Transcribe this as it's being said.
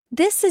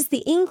This is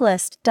the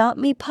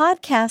Englist.me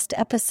podcast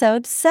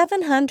episode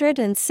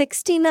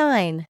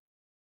 769.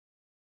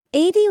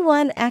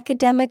 81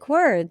 academic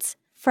words,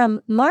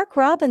 from Mark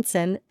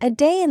Robinson, A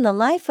Day in the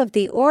Life of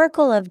the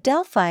Oracle of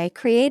Delphi,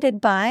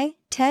 created by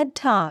TED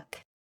Talk.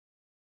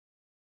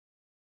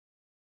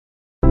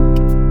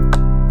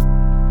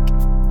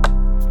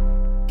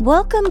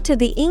 Welcome to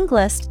the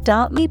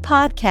Englist.me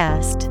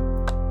podcast.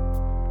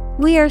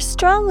 We are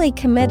strongly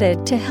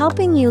committed to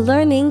helping you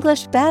learn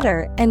English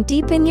better and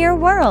deepen your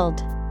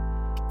world.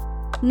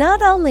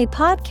 Not only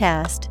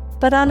podcast,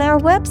 but on our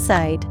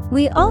website,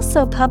 we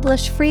also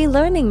publish free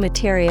learning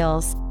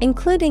materials,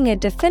 including a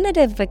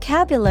definitive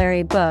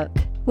vocabulary book,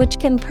 which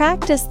can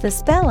practice the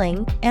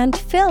spelling and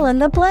fill in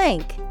the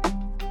blank.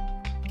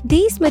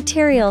 These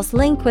materials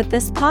link with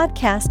this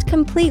podcast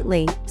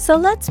completely, so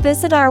let's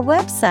visit our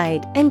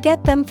website and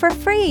get them for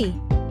free.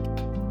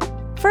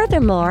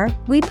 Furthermore,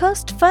 we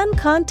post fun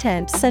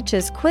content such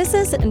as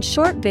quizzes and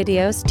short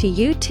videos to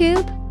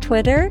YouTube,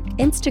 Twitter,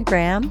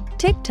 Instagram,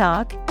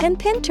 TikTok, and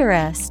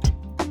Pinterest.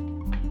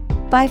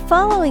 By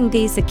following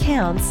these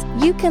accounts,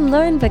 you can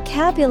learn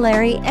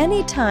vocabulary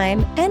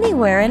anytime,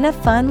 anywhere in a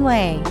fun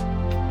way.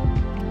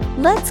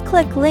 Let's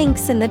click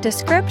links in the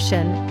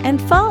description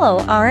and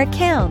follow our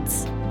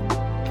accounts.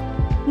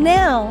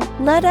 Now,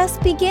 let us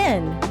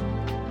begin.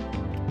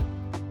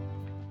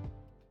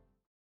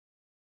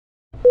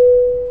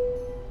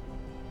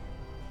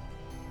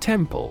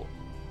 Temple.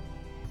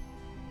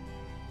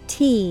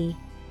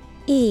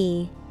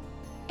 T-E-M-P-L-E.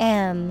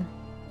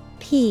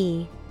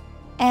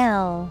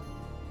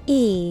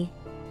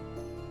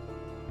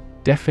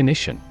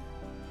 Definition: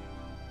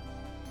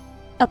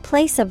 a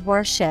place of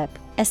worship,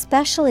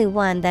 especially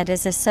one that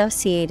is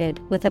associated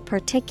with a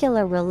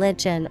particular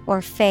religion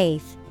or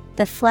faith,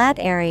 the flat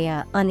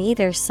area on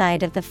either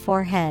side of the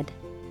forehead.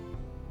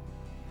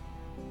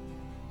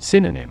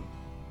 Synonym: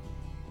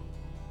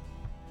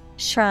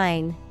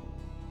 shrine,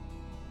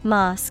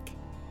 mosque,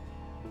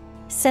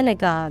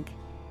 synagogue.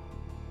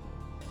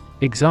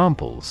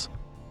 Examples: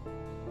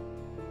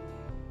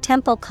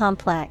 temple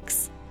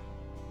complex,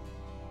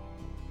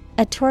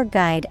 a tour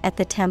guide at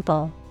the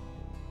temple.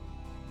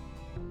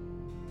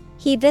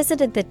 He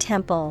visited the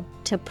temple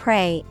to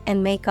pray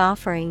and make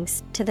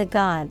offerings to the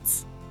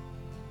gods.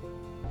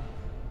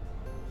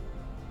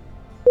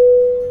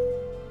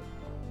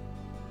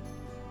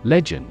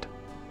 Legend.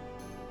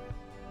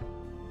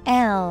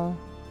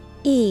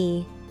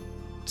 L-E-G-E-N-D.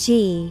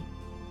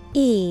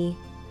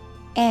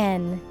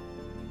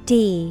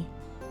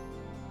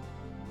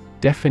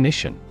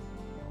 Definition: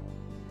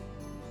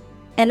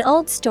 an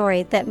old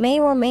story that may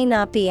or may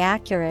not be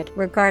accurate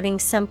regarding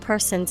some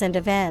persons and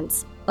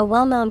events, a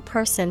well-known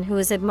person who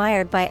is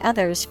admired by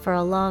others for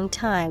a long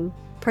time,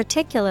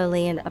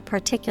 particularly in a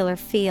particular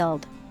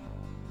field.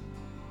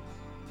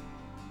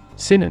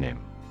 Synonym: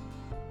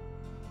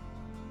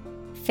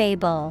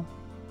 fable,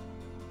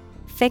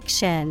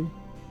 fiction,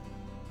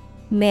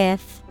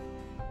 myth.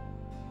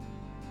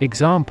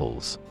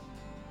 Examples: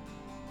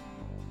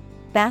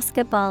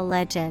 basketball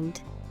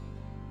legend,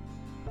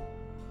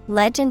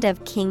 legend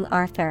of King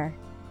Arthur.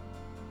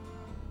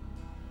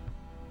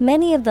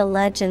 Many of the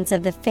legends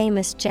of the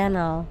famous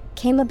general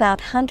came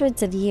about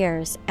hundreds of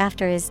years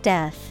after his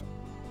death.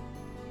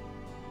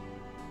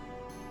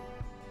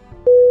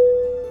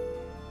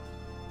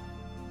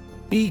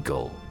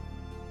 Eagle.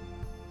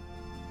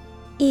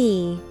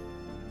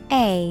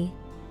 E-A-G-L-E.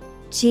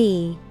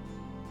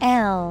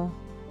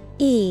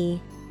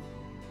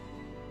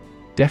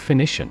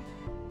 Definition: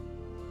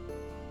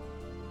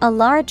 a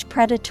large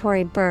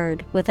predatory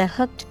bird with a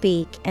hooked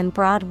beak and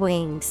broad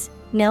wings,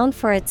 known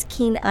for its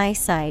keen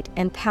eyesight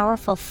and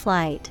powerful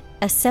flight,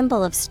 a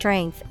symbol of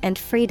strength and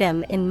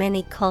freedom in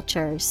many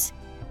cultures.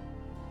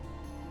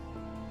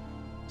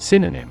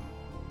 Synonym: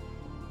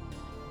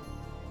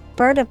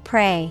 bird of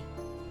prey,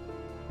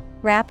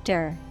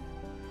 raptor.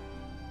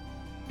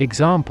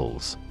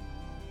 Examples: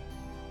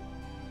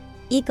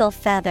 eagle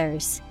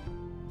feathers,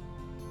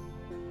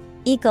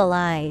 eagle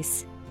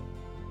eyes.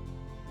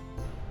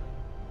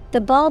 The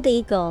bald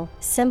eagle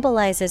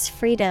symbolizes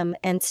freedom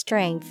and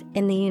strength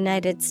in the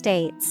United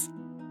States.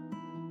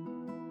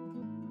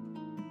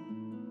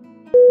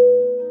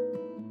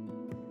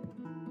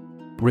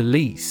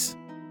 Release.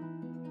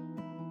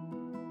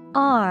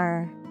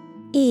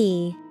 R-E-L-E-A-S-E.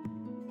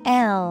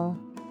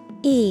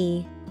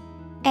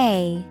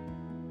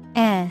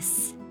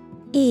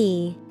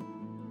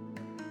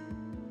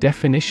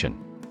 Definition: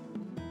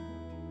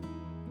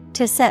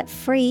 to set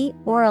free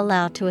or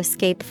allow to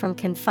escape from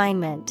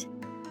confinement.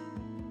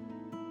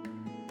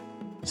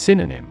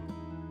 Synonym: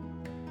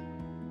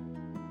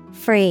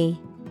 free,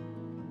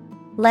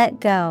 let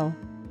go,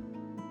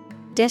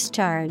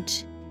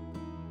 discharge.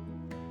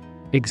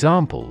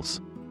 Examples: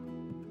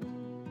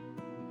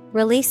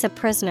 release a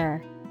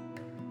prisoner,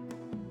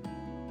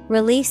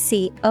 release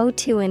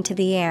CO2 into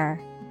the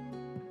air.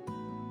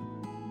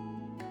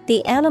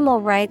 The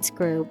animal rights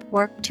group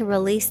worked to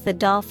release the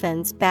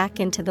dolphins back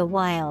into the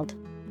wild.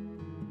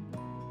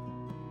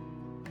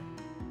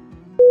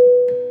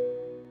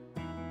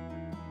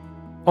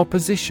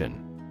 Opposition.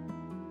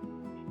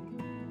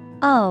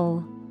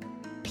 O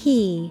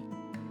P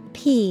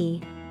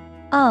P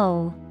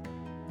O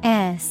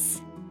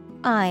S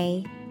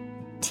I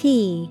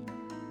T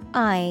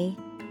I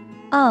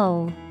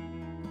O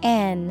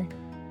N.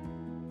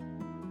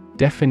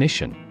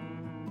 Definition: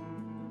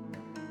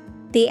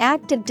 the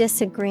act of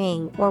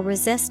disagreeing or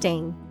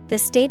resisting, the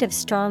state of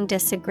strong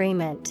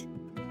disagreement.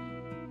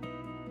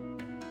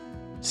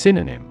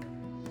 Synonym: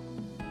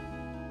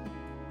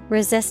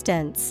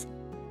 Resistance,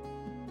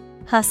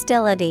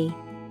 hostility,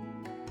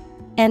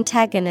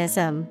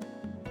 antagonism.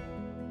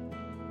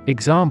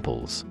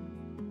 Examples: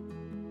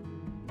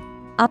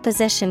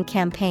 opposition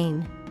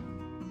campaign.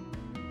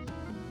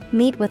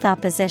 Meet with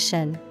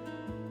opposition.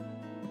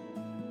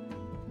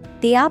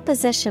 The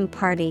opposition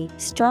party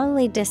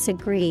strongly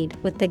disagreed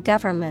with the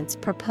government's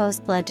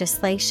proposed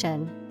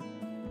legislation.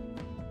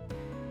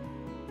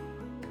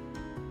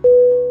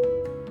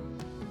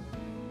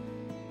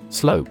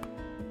 Slope.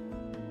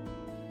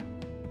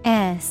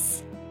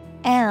 S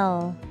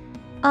L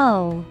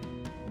O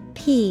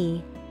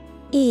P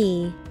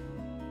E.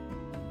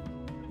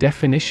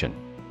 Definition: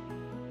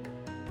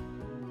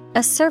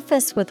 a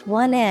surface with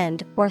one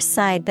end or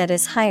side that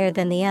is higher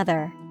than the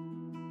other.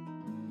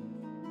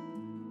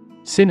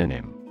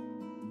 Synonym: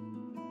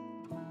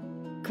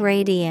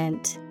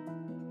 gradient,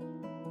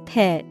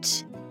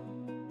 pitch,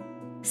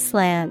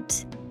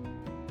 slant.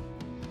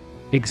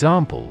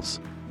 Examples: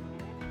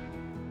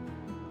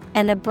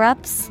 an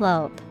abrupt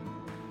slope.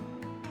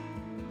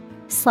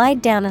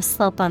 Slide down a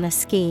slope on a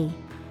ski.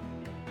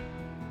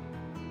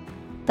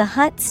 The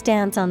hut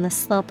stands on the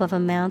slope of a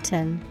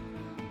mountain.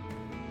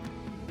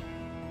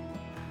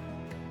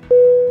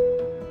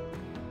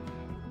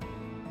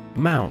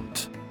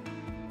 Mount.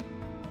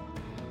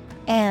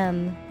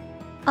 M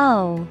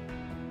O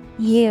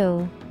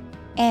U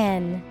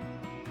N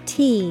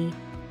T.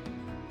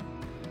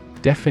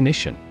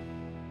 Definition: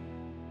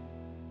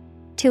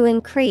 to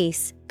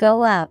increase,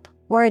 go up,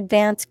 or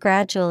advance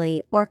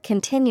gradually or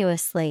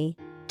continuously,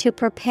 to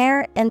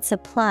prepare and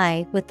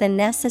supply with the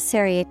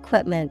necessary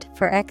equipment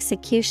for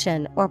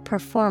execution or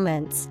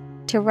performance,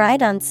 to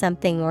ride on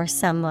something or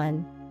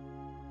someone.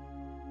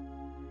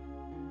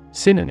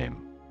 Synonym: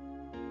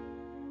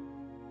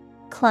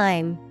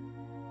 climb,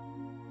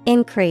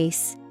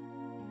 increase,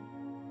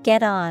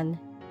 get on.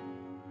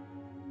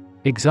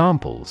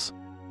 Examples: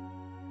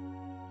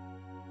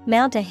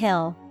 mount a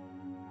hill.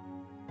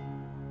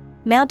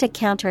 Mount a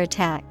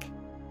counterattack.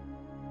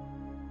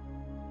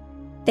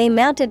 They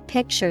mounted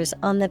pictures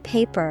on the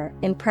paper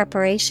in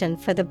preparation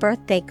for the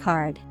birthday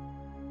card.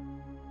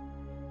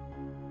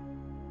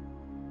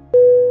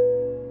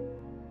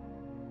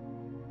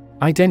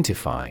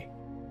 Identify.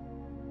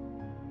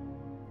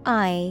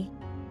 I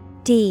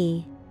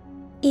D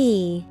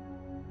E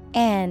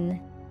N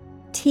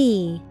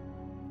T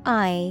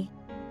I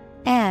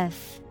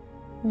F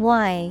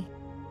Y.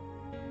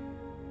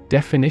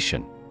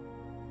 Definition: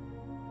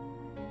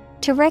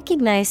 to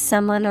recognize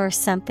someone or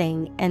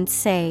something and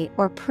say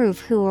or prove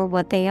who or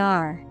what they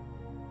are.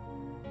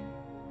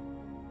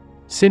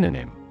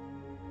 Synonym: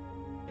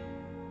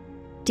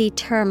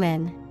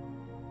 determine,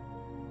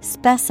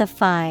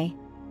 specify,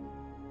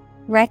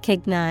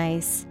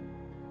 recognize.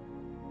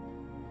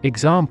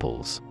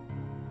 Examples: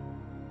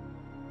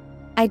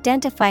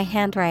 identify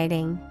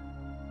handwriting.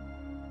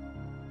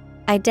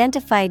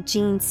 Identify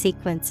gene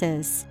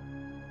sequences.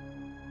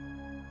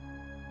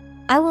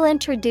 I will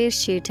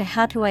introduce you to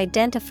how to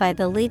identify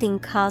the leading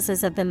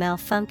causes of the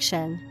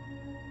malfunction.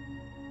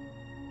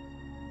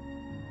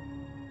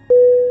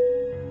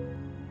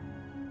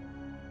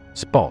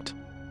 Spot.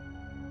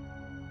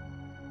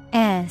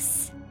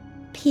 S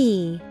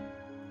P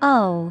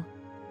O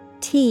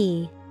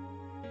T.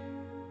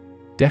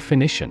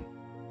 Definition: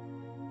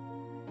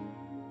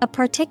 a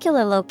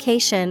particular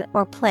location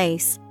or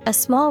place, a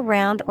small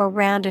round or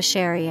roundish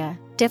area,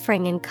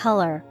 differing in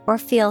color or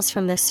feels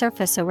from the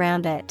surface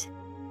around it.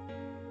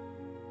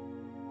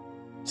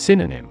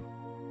 Synonym: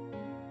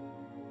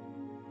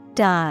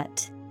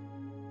 dot,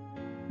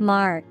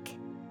 mark,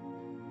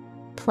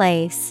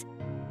 place.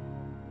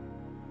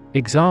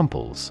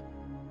 Examples: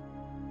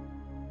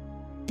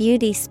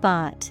 beauty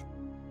spot.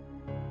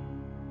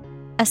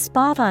 A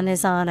spot on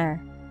his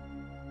honor.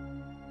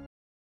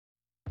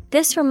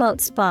 This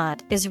remote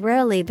spot is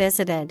rarely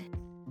visited.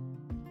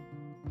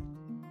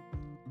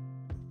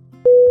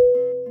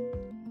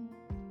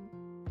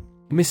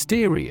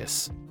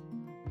 Mysterious.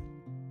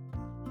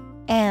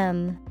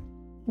 M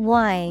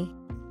Y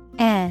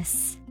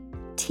S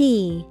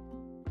T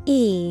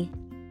E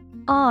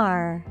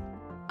R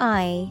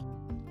I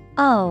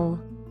O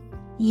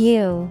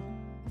U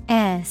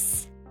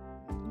S.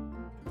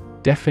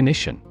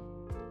 Definition: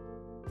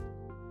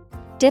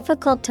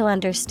 difficult to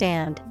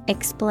understand,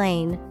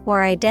 explain,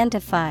 or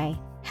identify,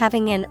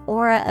 having an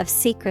aura of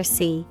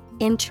secrecy,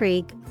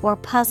 intrigue, or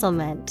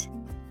puzzlement.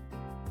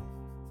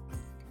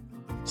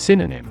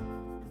 Synonym: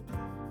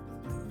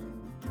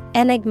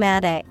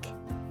 enigmatic,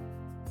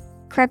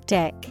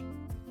 cryptic,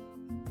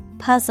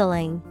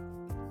 puzzling.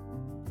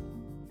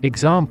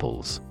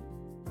 Examples: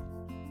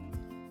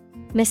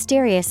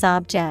 mysterious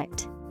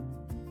object.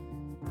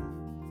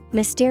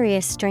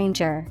 mysterious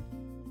stranger.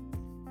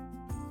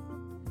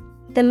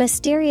 The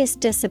mysterious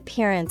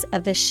disappearance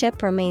of the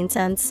ship remains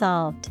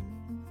unsolved.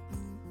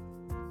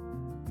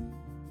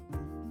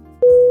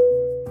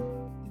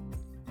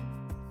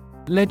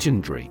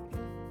 Legendary.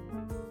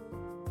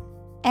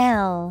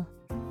 Legendary.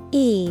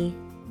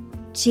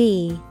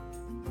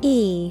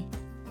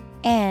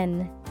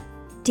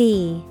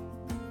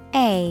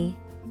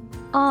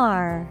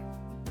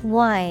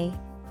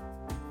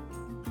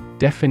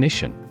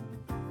 Definition.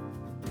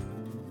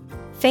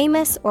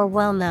 Famous or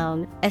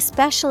well-known,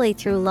 especially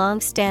through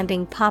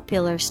long-standing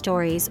popular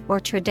stories or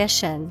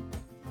tradition.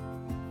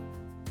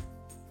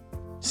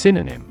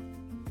 Synonym.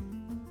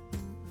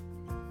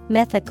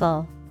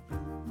 Mythical,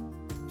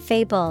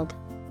 fabled,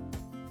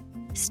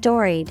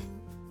 storied.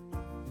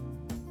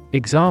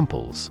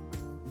 Examples.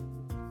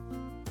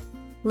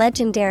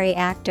 Legendary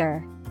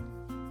actor.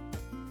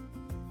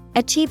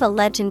 Achieve a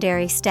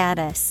legendary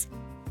status.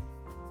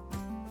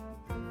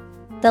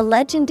 The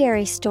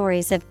legendary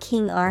stories of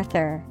King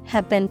Arthur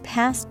have been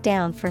passed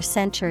down for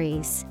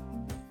centuries.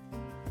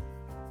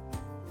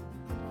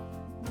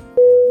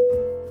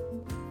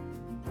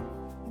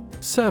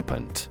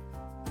 Serpent.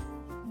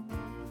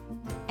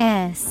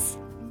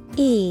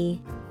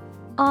 S-E-R-P-E-N-T.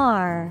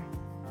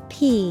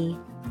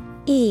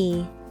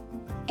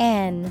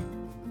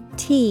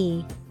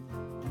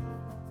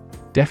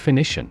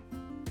 Definition.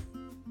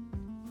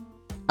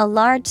 A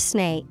large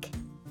snake.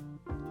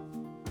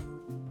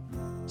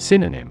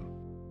 Synonym.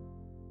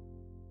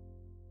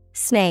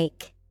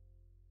 Snake,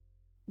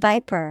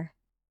 viper,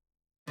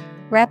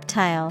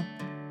 reptile.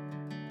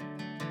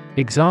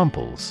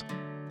 Examples.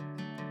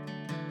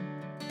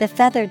 The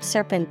feathered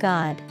serpent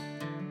god.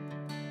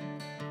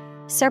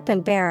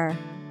 Serpent bearer.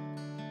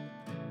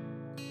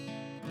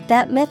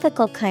 That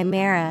mythical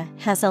chimera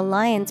has a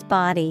lion's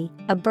body,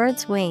 a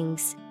bird's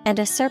wings, and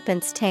a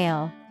serpent's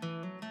tail.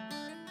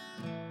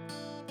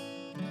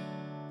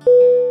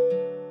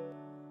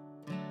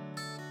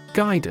 Guidance.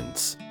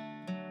 Guidance.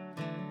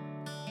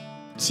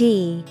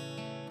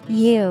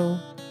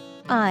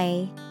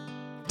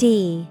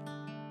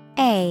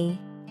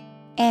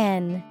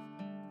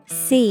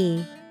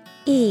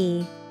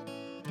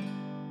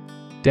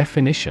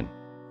 Definition.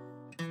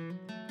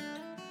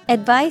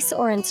 Advice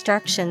or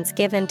instructions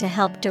given to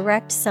help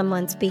direct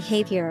someone's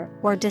behavior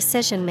or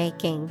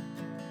decision-making.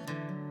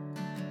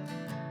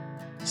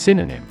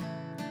 Synonym.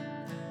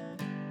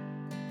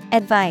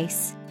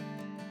 Advice,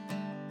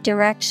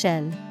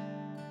 direction,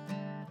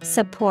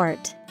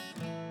 support.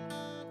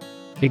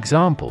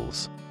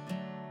 Examples.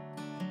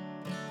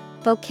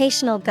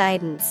 Vocational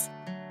guidance.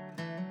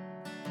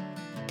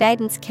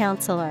 Guidance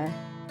counselor.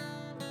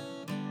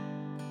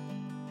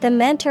 The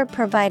mentor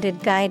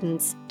provided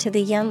guidance to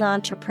the young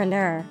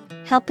entrepreneur,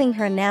 helping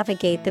her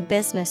navigate the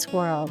business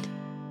world.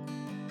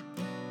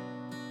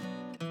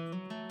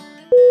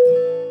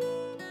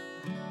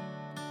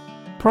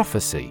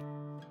 Prophecy.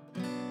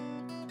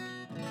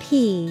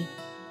 P-R-O-P-H-E-C-Y.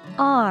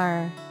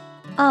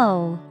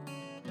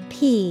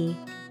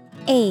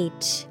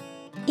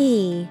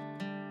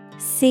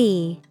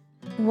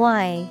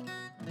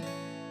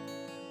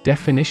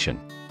 Definition.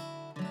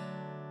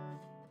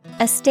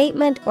 A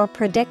statement or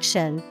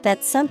prediction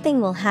that something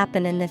will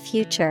happen in the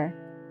future,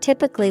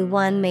 typically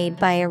one made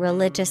by a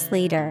religious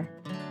leader.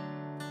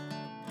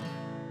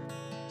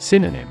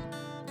 Synonym.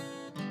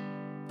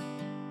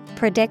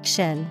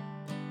 Prediction,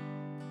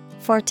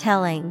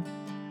 foretelling,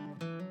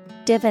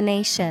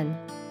 divination.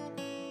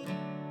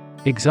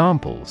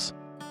 Examples.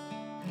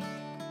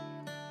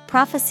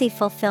 Prophecy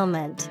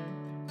fulfillment.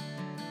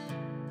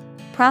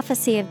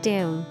 Prophecy of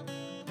doom.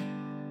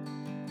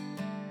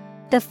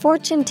 The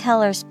fortune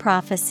teller's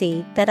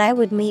prophecy that I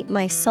would meet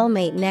my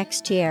soulmate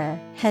next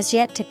year has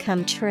yet to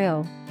come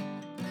true.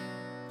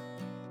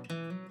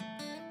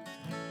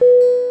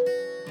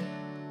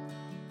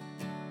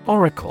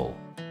 Oracle.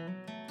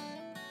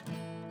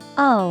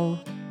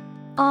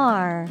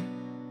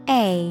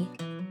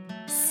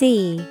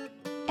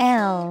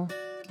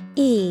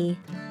 O-R-A-C-L-E.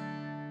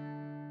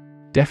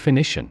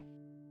 Definition.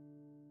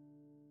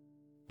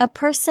 A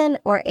person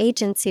or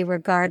agency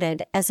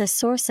regarded as a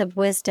source of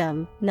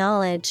wisdom,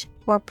 knowledge,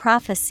 or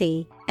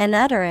prophecy, an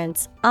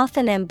utterance,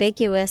 often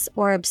ambiguous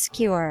or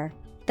obscure,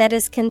 that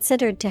is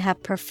considered to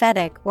have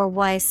prophetic or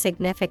wise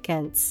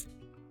significance.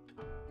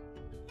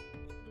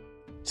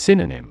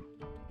 Synonym.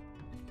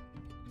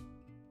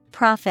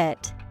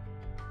 Prophet,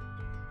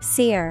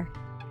 seer,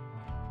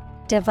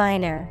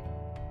 diviner.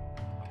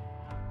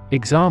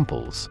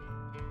 Examples.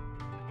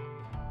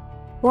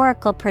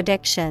 Oracle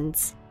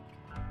predictions.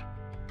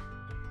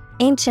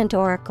 Ancient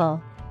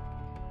oracle.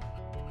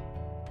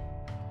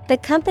 The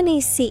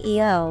company's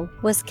CEO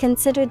was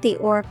considered the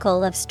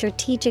oracle of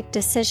strategic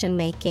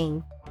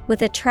decision-making,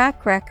 with a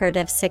track record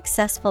of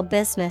successful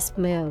business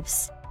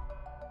moves.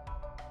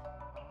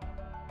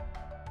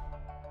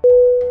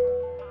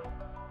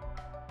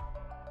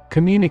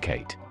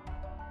 Communicate.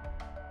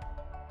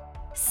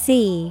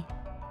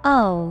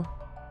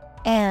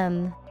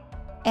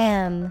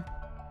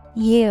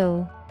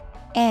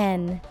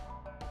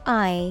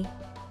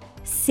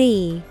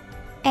 C-O-M-M-U-N-I-C-A-T-E.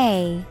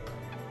 A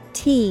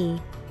T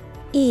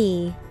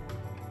E.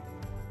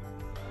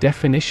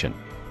 Definition: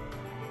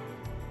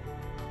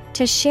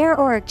 To share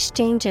or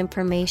exchange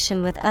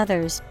information with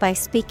others by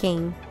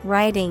speaking,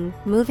 writing,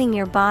 moving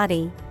your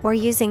body, or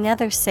using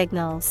other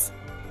signals.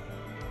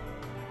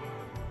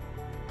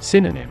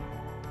 Synonym: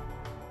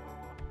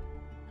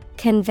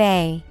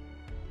 Convey,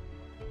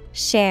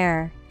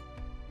 share,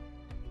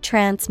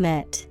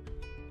 transmit.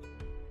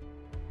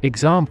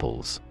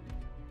 Examples: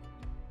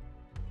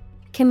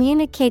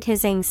 Communicate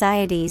his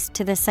anxieties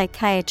to the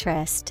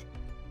psychiatrist.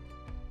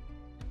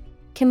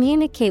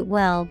 Communicate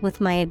well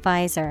with my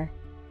advisor.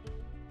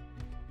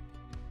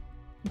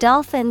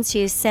 Dolphins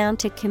use sound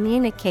to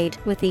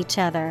communicate with each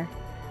other.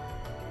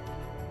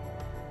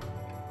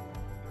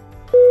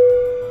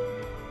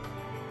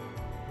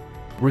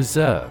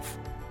 Reserve.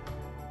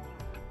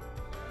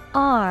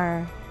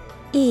 R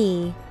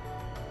E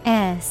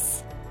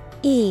S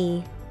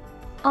E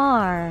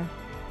R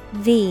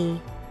V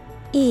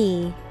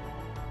E.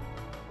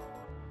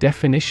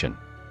 Definition: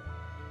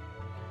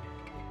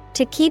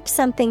 To keep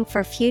something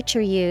for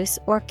future use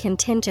or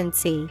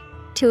contingency,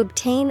 to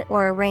obtain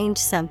or arrange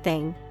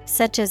something,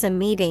 such as a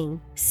meeting,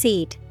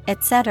 seat,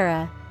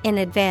 etc., in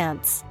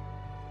advance.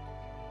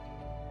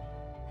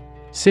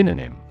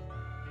 Synonym: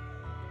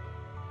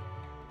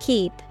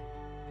 Keep,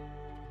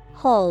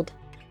 hold,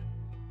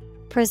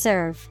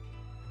 preserve.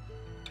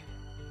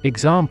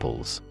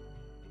 Examples: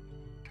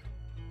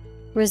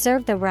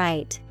 Reserve the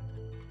right.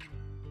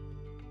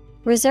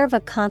 Reserve a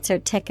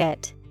concert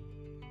ticket.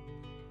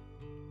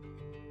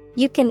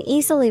 You can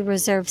easily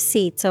reserve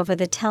seats over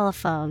the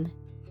telephone.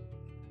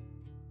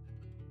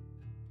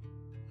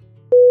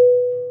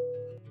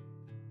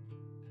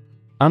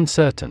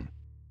 Uncertain.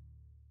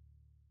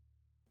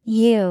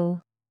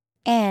 U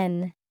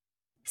N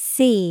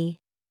C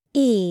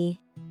E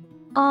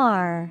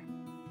R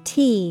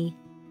T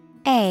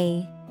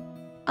A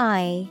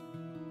I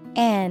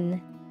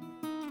N.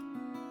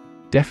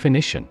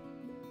 Definition: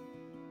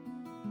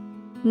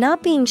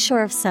 Not being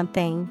sure of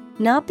something,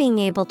 not being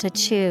able to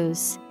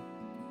choose.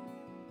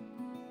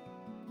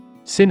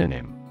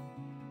 Synonym: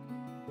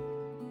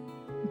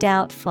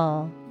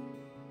 Doubtful,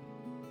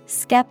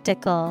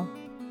 skeptical,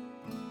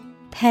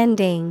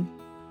 pending.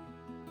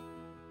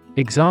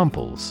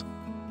 Examples: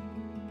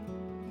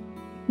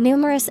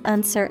 Numerous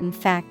uncertain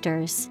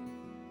factors.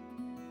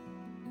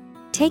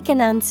 Take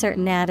an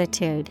uncertain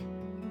attitude.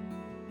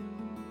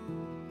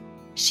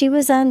 She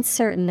was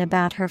uncertain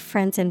about her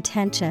friend's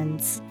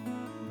intentions.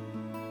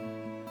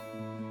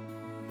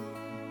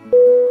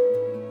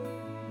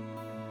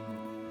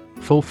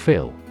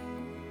 Fulfill.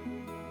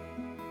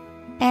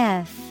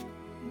 F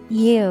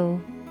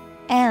U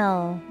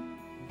L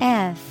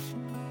F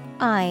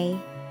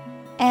I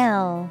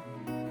L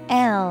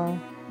L.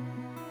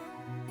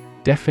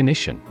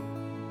 Definition: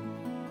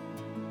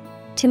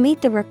 To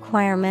meet the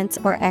requirements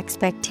or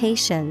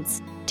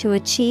expectations, to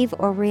achieve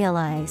or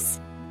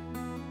realize.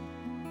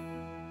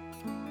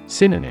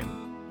 Synonym: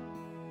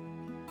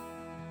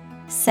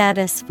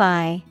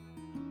 Satisfy,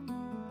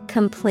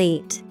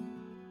 complete,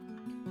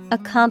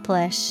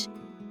 accomplish.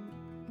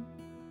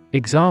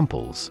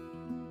 Examples: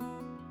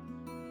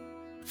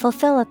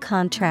 Fulfill a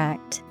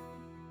contract.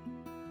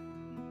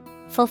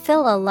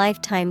 Fulfill a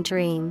lifetime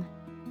dream.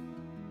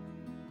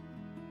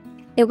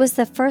 It was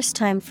the first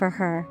time for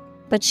her,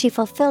 but she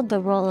fulfilled the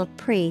role of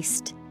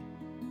priest.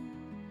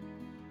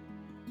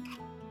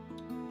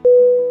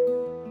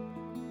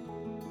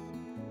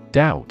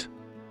 Doubt.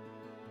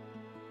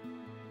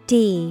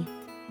 D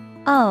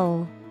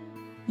O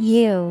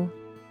U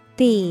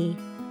B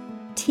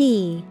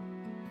T.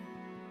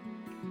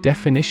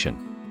 Definition: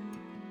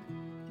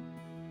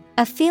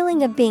 A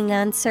feeling of being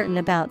uncertain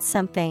about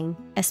something,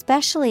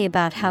 especially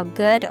about how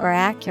good or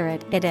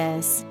accurate it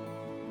is.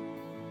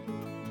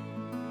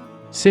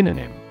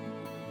 Synonym: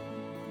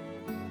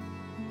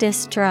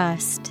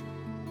 Distrust,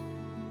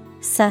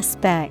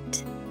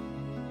 suspect,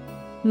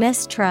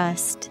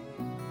 mistrust.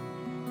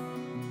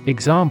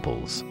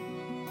 Examples: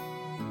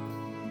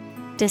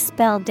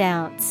 Dispel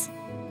doubts.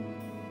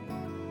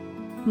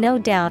 No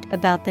doubt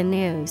about the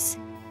news.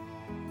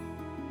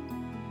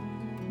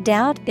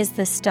 Doubt is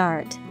the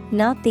start,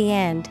 not the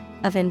end,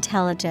 of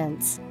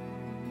intelligence.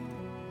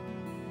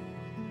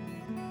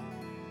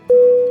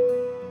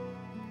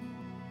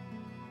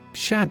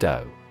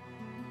 Shadow.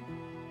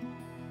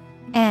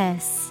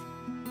 S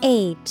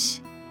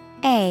H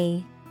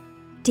A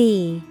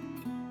D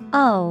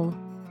O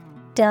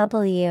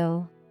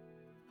W.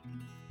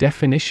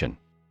 Definition: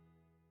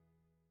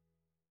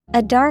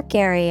 A dark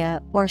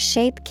area or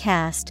shape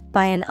cast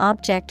by an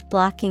object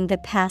blocking the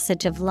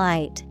passage of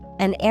light,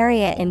 an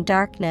area in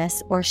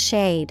darkness or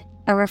shade,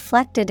 a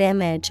reflected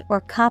image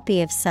or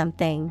copy of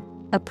something,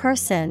 a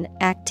person,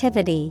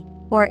 activity,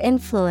 or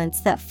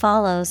influence that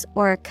follows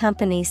or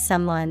accompanies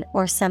someone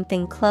or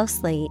something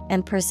closely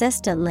and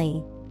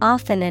persistently,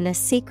 often in a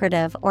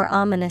secretive or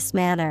ominous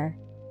manner.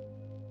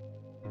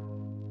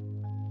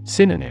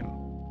 Synonym: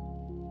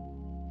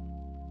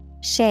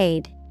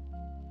 Shade,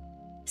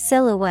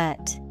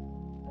 silhouette,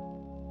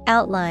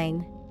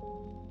 outline.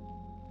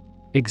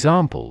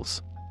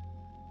 Examples: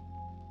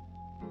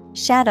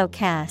 shadow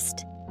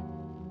cast,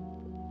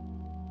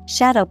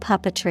 shadow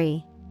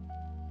puppetry.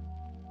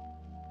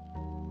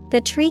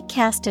 The tree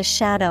cast a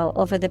shadow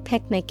over the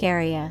picnic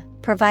area,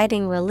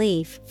 providing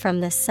relief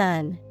from the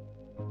sun.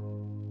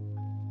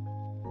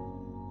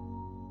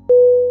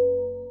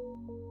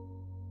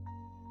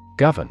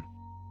 Govern.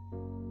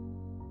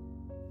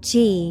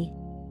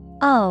 G-O-V-E-R-N.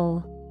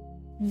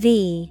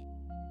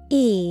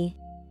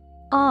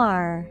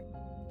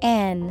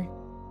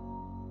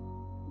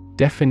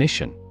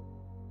 Definition: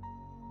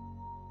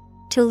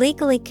 to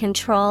legally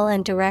control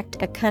and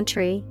direct a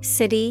country,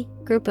 city,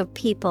 group of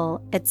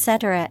people,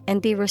 etc.,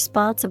 and be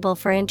responsible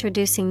for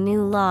introducing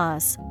new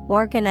laws,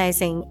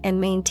 organizing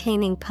and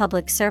maintaining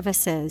public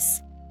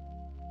services.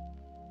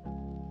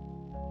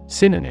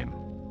 Synonym: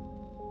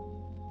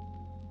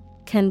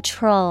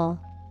 control,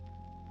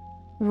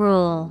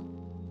 rule,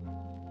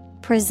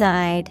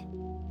 preside.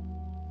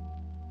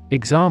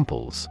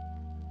 Examples: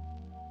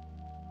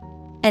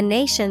 a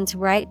nation's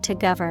right to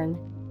govern.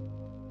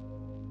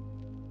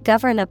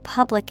 Govern a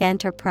public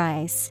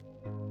enterprise.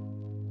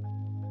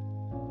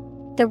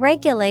 The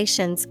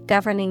regulations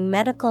governing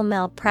medical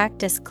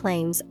malpractice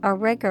claims are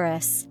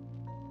rigorous.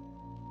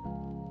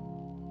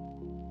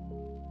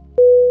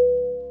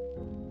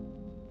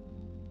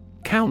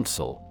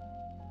 Council.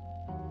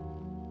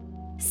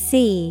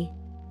 C-O-U-N-C-I-L.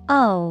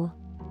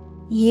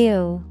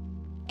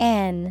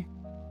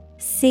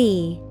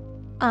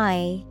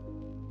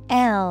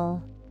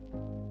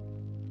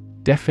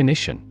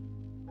 Definition: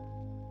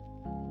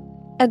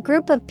 a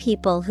group of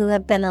people who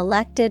have been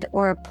elected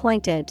or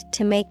appointed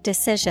to make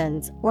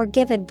decisions or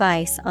give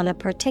advice on a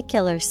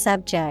particular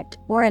subject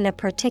or in a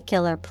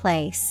particular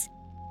place.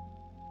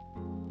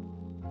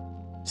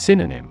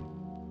 Synonym: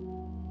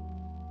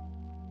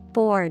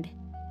 board,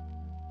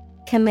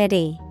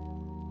 committee,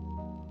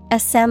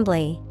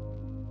 assembly.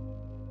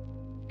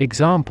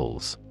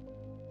 Examples: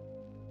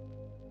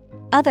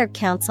 other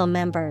council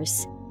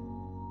members.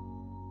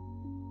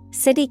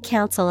 City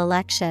council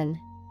election.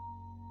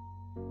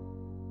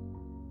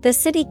 The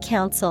city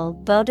council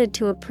voted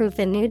to approve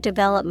the new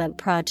development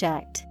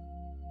project.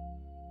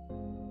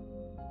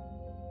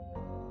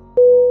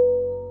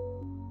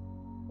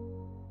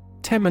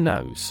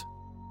 Temenos.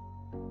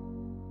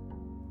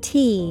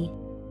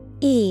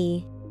 T-E-M-E-N-O-S.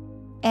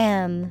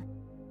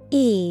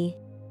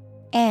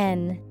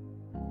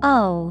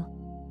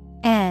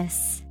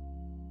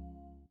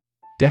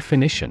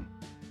 Definition: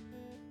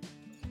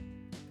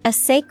 a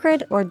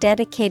sacred or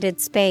dedicated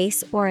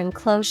space or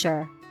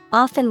enclosure,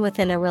 often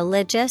within a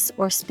religious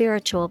or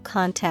spiritual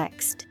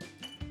context.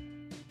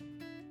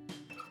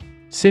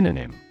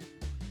 Synonym: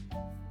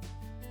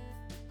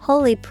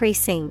 holy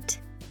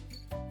precinct,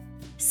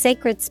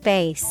 sacred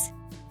space,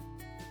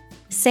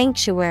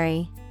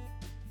 sanctuary.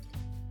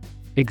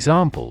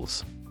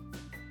 Examples: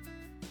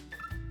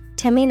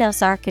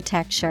 Temenos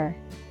architecture,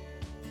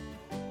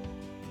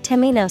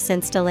 Temenos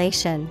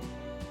installation.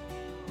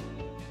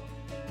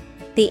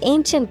 The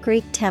ancient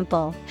Greek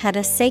temple had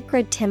a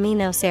sacred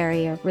Temenos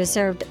area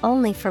reserved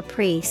only for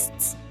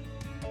priests.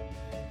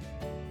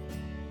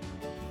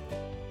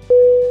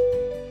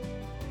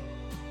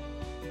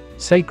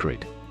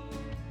 Sacred.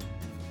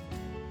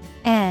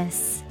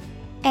 S-A-C-R-E-D.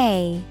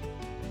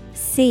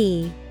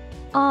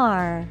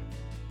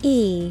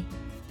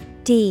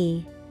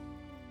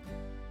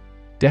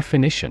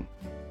 Definition: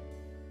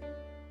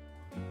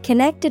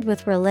 connected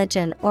with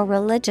religion or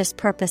religious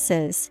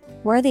purposes,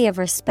 worthy of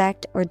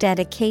respect or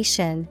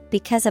dedication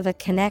because of a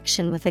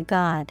connection with a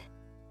god.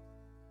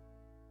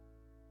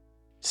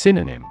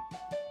 Synonym: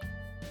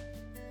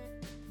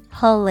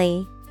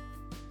 holy,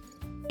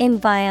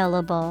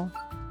 inviolable,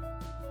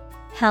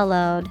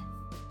 hallowed.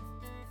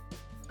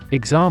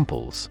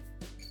 Examples: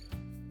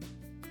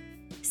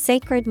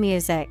 sacred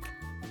music,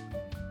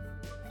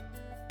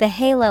 the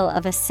halo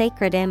of a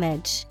sacred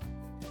image.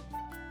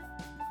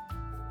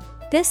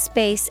 This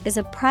space is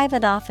a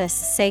private office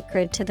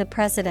sacred to the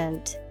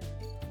president.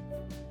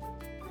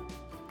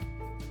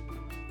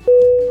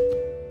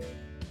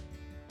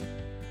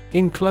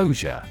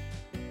 Enclosure.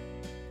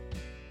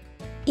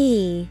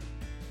 E-N-C-L-O-S-U-R-E.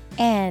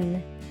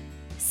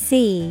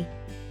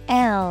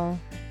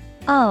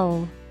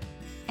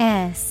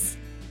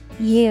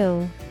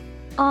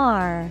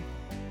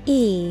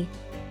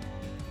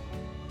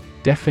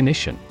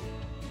 Definition: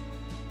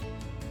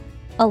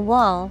 a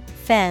wall,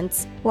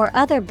 fence, or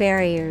other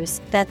barriers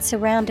that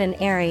surround an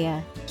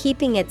area,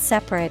 keeping it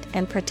separate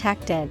and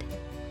protected.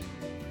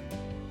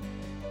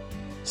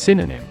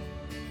 Synonym: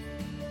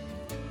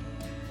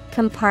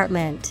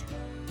 compartment,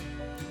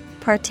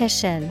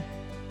 partition,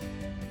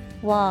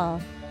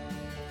 wall.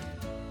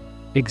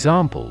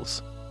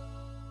 Examples: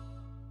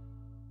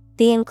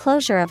 the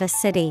enclosure of a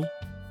city,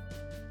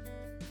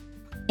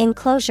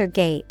 enclosure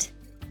gate.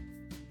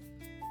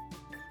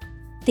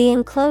 The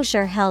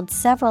enclosure held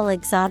several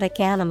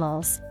exotic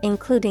animals,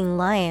 including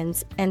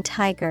lions and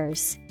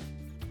tigers.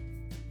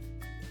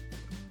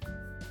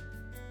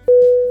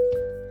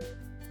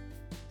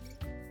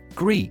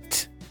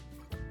 Greet.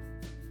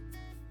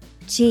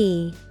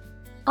 G-R-E-E-T.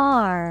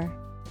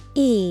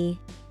 E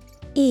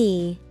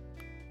E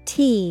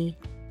T.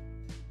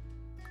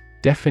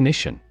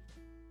 Definition: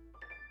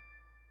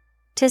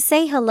 To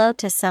say hello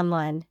to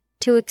someone,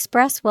 to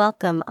express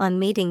welcome on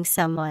meeting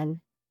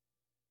someone.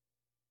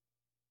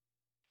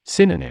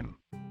 Synonym: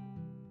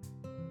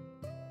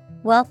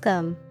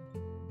 Welcome,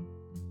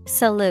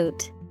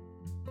 salute,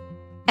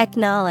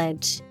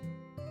 acknowledge.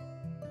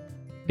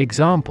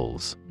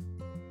 Examples: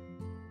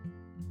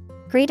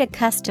 Greet a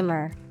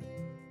customer.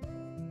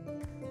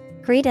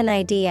 Greet an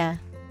idea.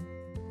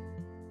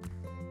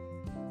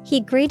 He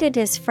greeted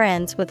his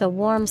friends with a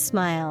warm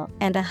smile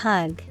and a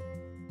hug.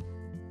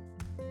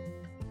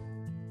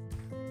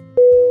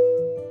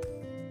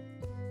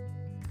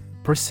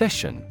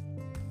 Procession.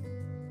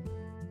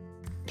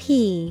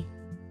 P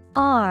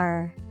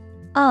R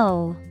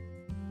O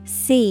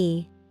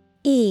C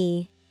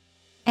E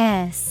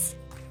S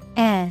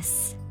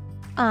S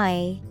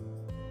I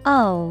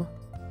O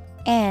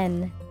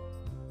N.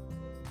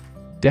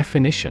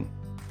 Definition: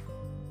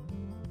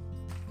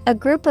 A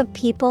group of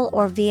people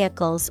or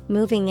vehicles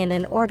moving in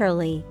an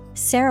orderly,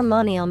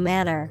 ceremonial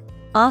manner,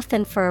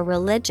 often for a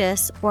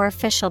religious or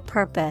official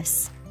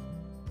purpose.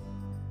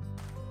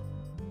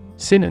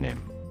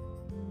 Synonym: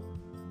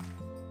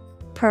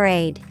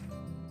 Parade,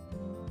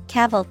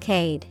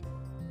 cavalcade,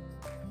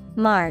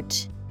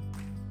 march.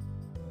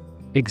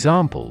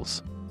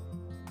 Examples: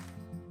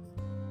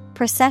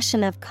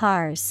 Procession of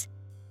cars.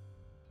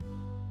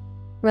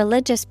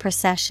 Religious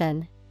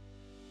procession.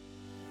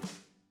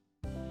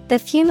 The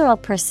funeral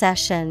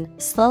procession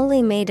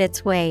slowly made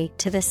its way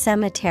to the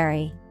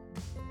cemetery.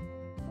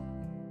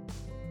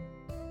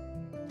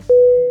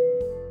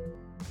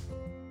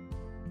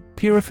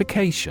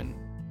 Purification.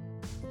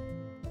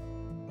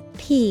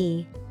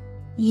 P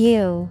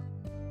U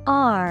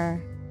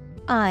R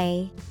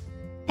I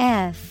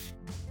F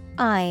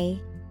I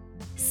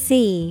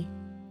C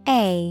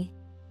A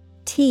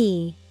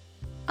T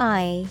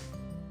I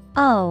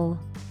O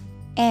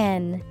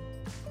N.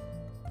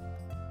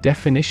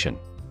 Definition: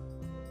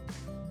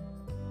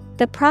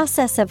 The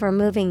process of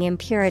removing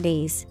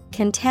impurities,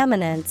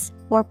 contaminants,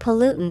 or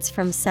pollutants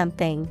from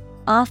something,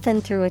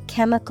 often through a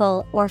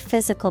chemical or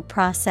physical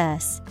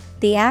process,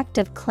 the act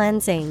of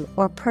cleansing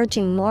or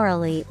purging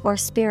morally or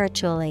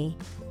spiritually.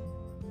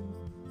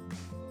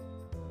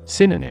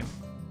 Synonym: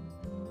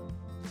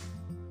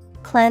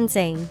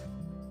 Cleansing,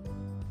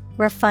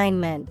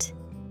 refinement,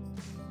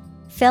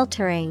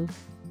 filtering.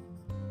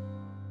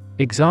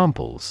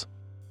 Examples: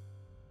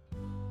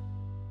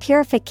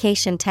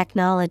 Purification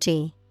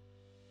technology.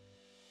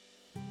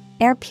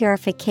 Air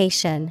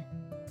purification.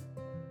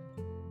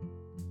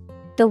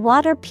 The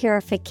water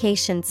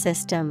purification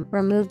system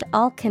removed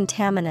all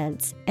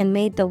contaminants and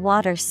made the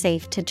water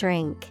safe to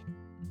drink.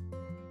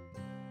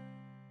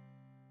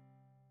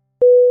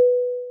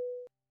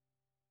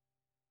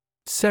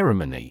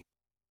 Ceremony.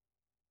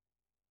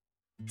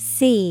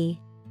 C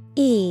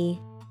E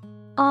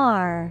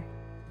R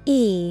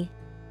E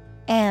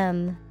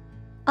M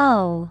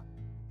O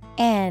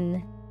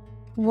N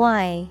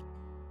Y.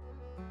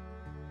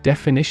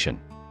 Definition: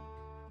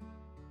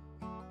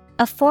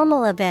 A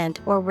formal event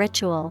or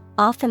ritual,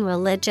 often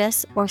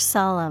religious or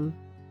solemn.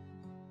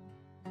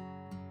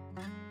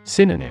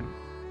 Synonym: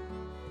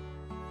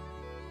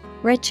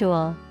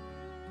 Ritual,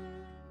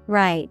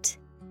 rite,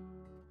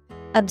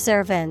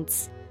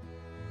 observance.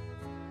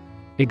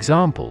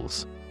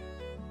 Examples: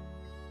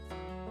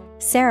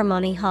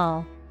 Ceremony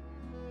hall.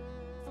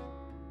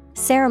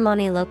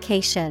 Ceremony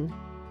location.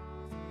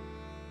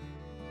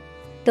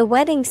 The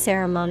wedding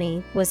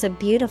ceremony was a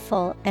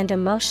beautiful and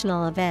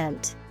emotional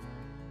event.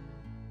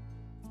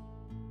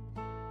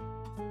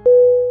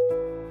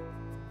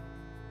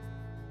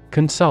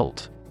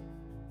 Consult.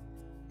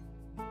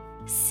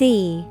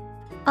 C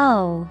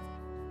O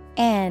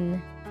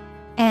N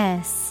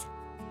S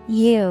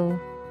U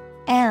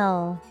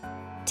L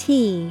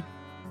T.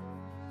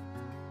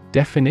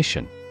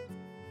 Definition: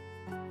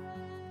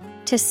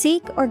 To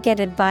seek or get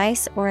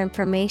advice or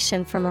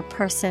information from a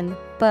person,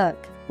 book,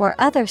 or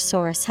other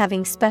source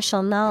having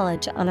special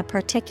knowledge on a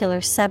particular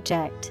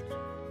subject.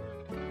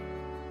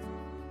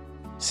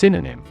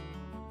 Synonym: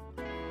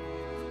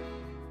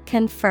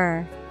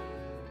 Confer,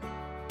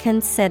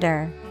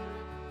 consider,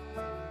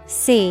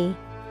 see.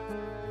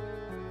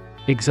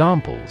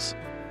 Examples: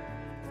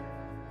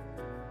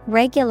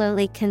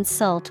 Regularly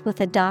consult with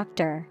a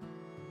doctor.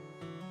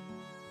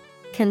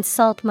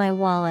 Consult my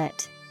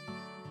wallet.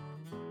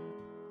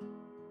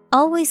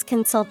 Always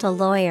consult a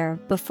lawyer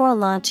before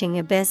launching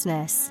a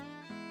business.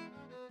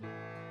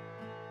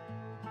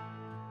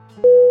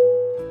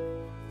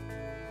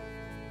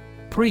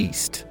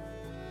 Priest.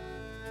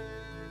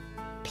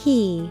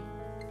 P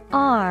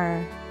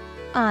R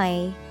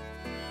I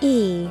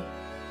E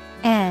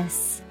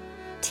S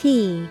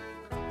T.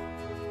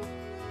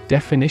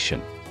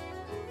 Definition: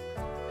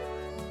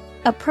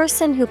 A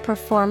person who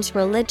performs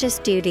religious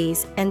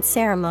duties and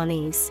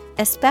ceremonies,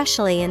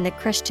 especially in the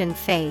Christian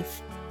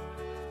faith.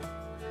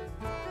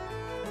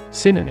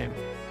 Synonym: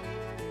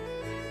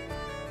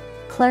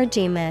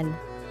 Clergyman,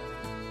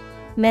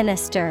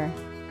 minister,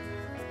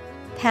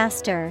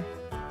 pastor.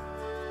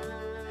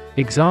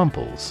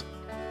 Examples: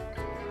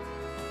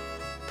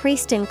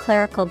 Priest in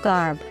clerical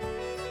garb.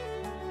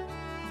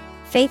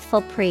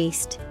 Faithful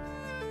priest.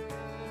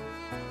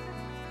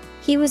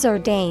 He was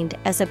ordained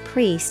as a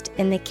priest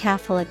in the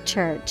Catholic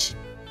Church.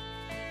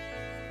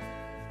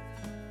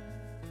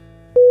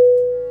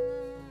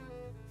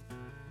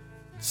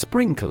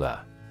 Sprinkler.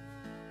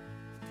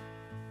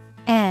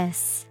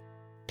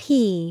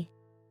 Sprinkler.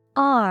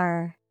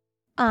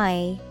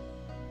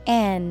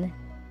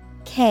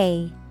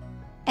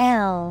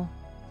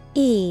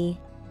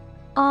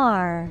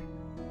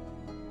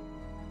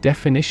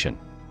 Definition: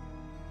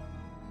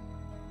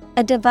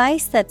 A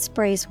device that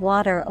sprays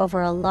water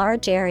over a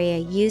large area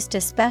used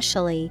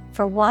especially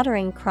for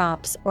watering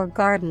crops or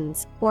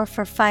gardens or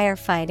for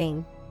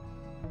firefighting.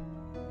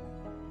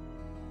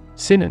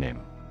 Synonym: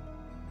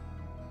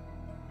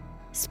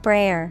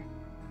 Sprayer.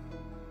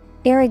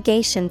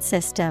 Irrigation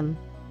system.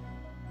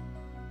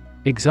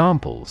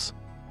 Examples: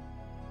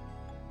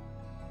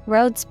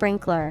 Road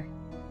sprinkler.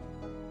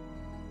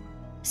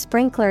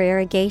 Sprinkler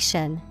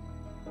irrigation.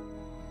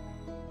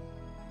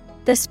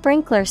 The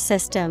sprinkler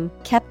system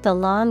kept the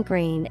lawn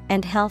green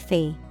and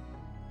healthy.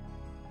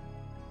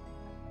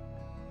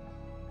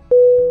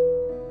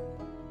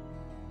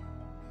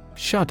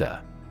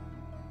 Shudder.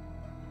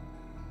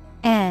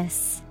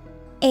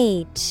 SHUDDER.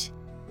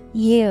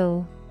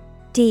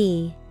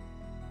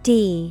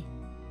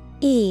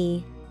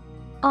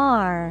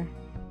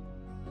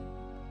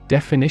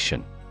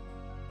 Definition: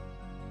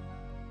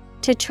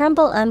 To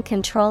tremble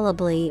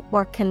uncontrollably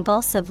or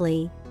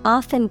convulsively,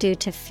 often due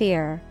to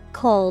fear,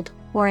 cold,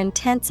 or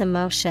intense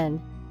emotion,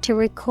 to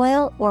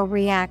recoil or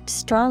react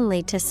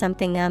strongly to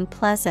something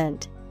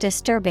unpleasant,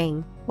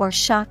 disturbing, or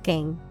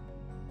shocking.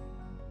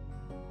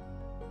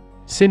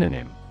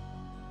 Synonym: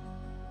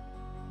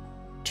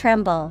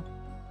 Tremble,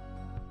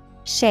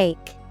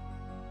 shake,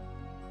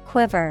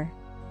 quiver.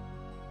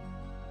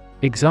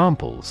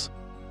 Examples: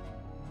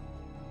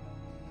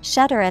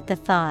 Shudder at the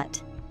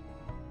thought.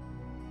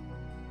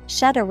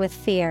 Shudder with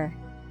fear.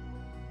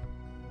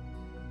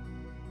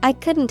 I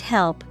couldn't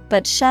help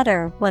but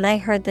shudder when I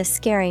heard the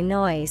scary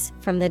noise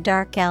from the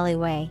dark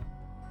alleyway.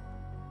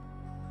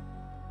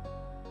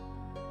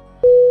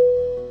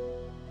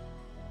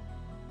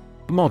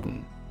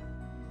 Modern.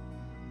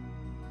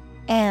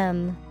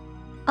 MODERN.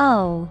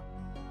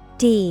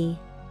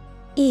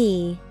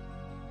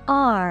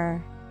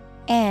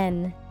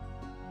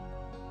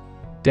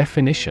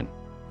 Definition: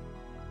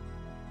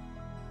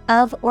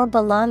 Of or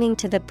belonging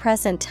to the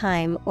present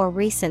time or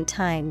recent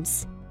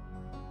times.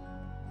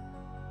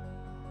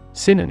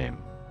 Synonym: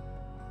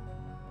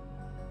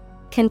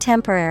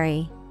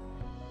 Contemporary,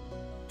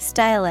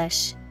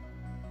 stylish,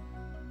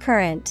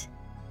 current.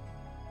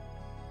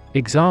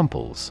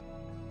 Examples: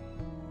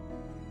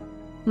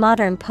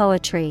 Modern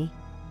poetry.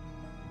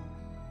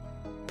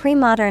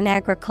 Pre-modern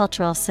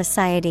agricultural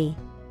society.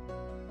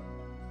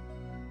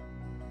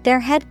 Their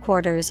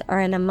headquarters are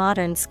in a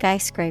modern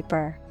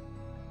skyscraper.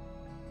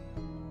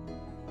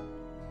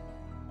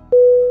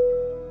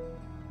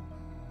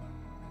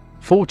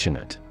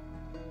 Fortunate.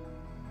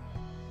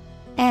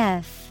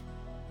 FORTUNATE.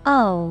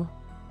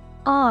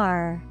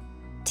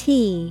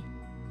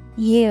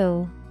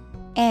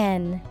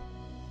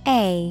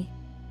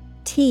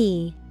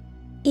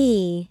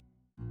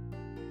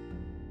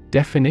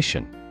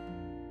 Definition: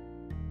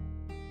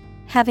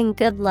 Having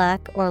good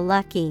luck or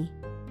lucky.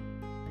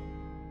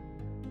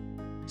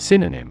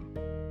 Synonym: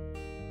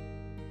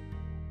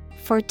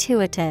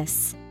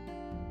 Fortuitous,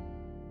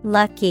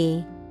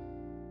 lucky,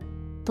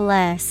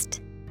 blessed.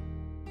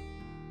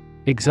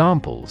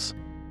 Examples: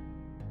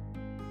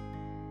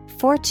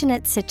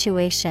 Fortunate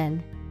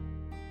situation.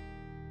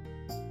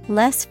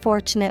 Less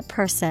fortunate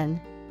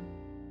person.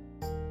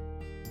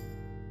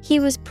 He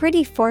was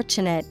pretty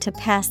fortunate to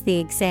pass the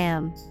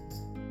exam.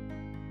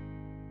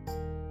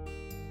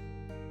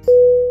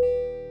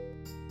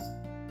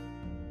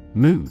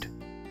 Mood.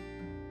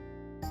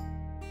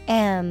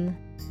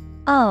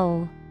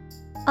 MOOD.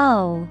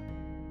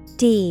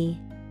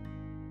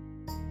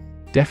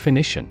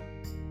 Definition: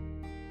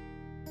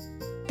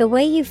 The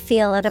way you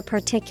feel at a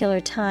particular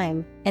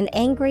time, an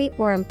angry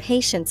or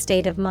impatient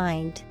state of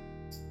mind.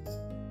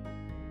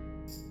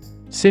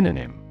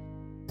 Synonym: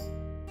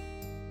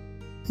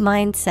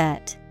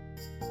 Mindset,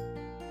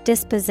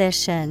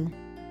 disposition,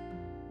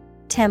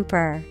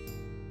 temper.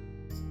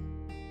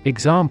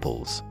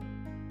 Examples: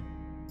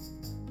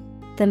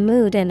 The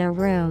mood in a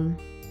room.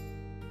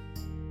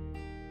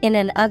 In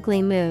an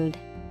ugly mood.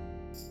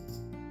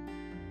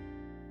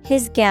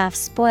 His gaffe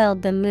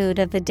spoiled the mood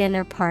of the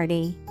dinner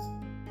party.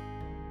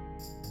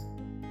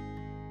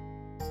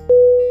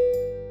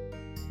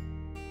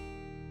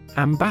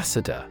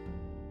 Ambassador.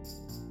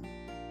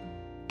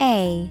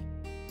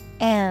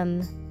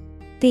 AMBASSADOR.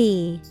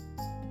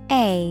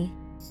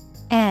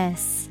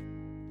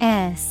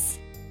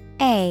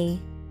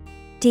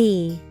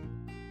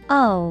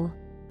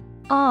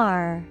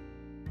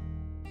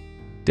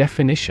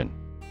 Definition: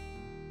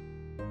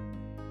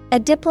 A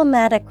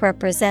diplomatic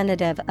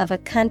representative of a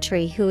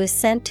country who is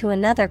sent to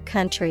another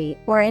country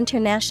or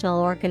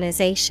international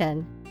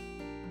organization.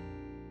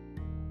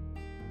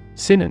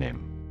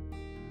 Synonym: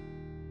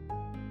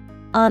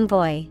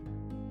 Envoy,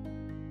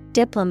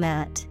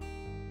 diplomat,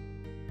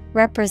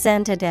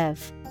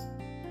 representative.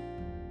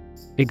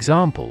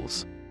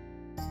 Examples: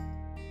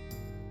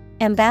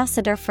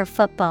 Ambassador for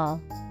football.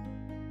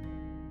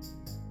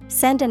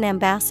 Send an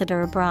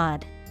ambassador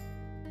abroad.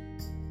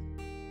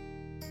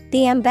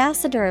 The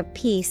ambassador of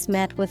peace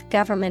met with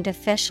government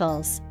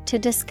officials to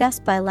discuss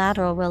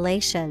bilateral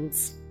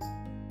relations.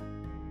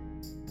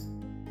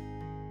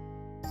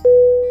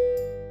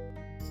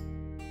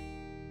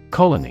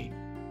 Colony.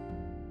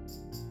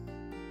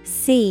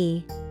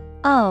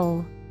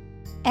 C-O-L-O-N-Y.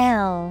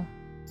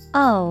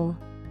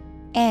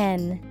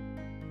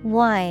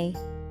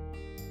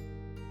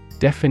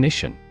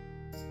 Definition: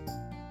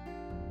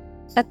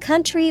 A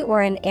country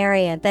or an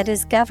area that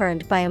is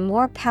governed by a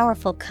more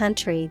powerful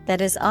country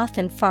that is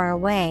often far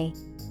away.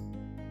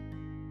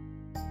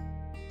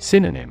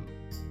 Synonym: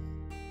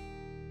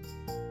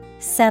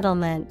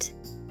 Settlement,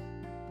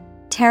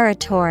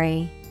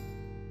 territory,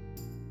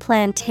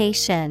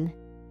 plantation.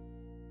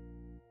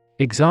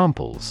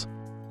 Examples: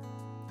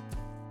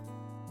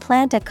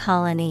 Plant a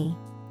colony.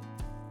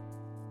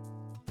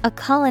 A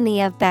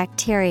colony of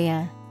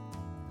bacteria.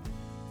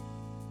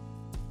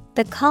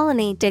 The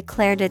colony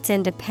declared its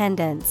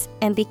independence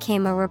and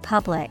became a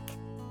republic.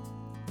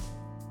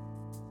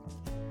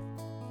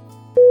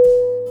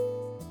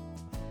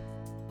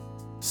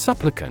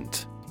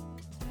 Supplicant.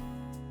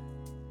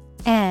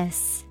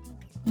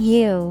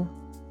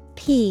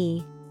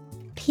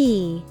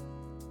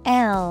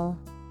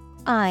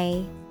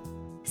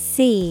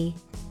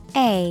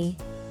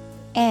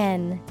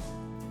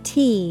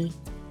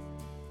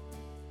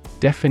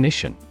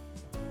 Definition: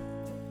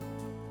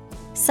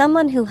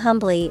 Someone who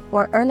humbly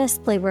or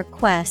earnestly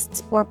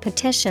requests or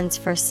petitions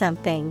for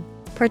something,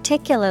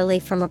 particularly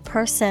from a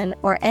person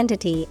or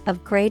entity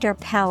of greater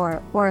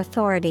power or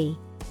authority.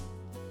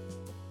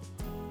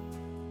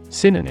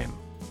 Synonym: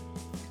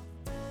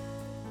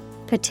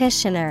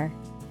 Petitioner,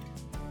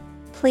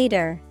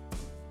 pleader,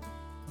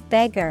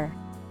 beggar.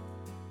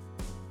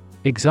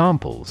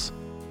 Examples: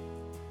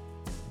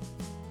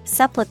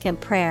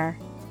 Supplicant prayer.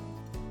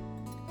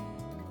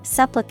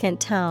 Supplicant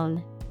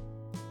tone.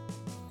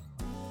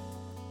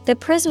 The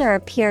prisoner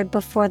appeared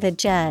before the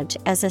judge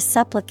as a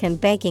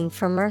supplicant begging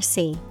for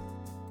mercy.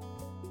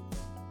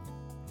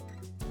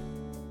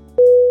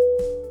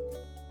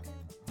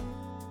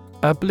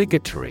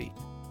 Obligatory.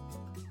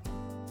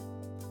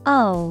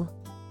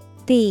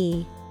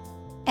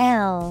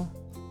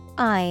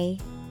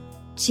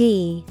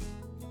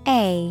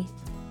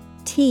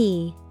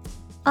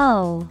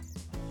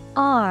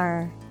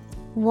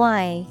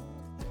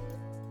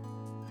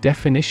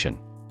 Definition: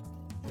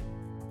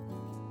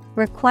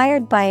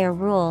 Required by a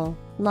rule,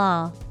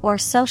 law, or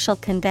social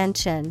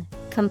convention,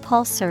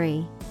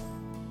 compulsory.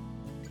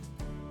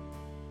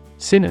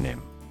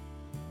 Synonym: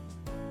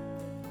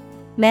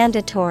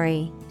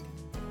 Mandatory,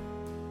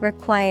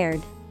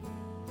 required,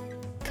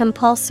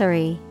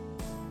 compulsory.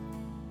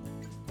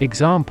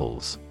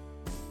 Examples: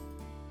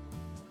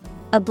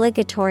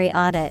 Obligatory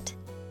audit.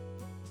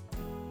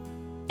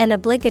 An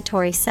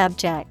obligatory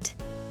subject.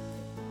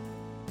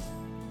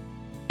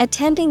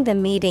 Attending the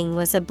meeting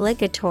was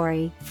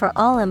obligatory for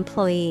all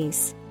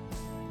employees.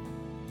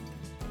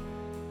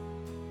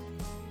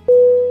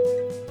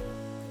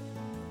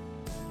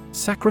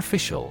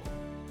 Sacrificial.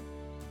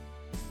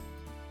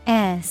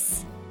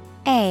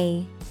 S-A-C-R-I-F-I-C-I-A-L.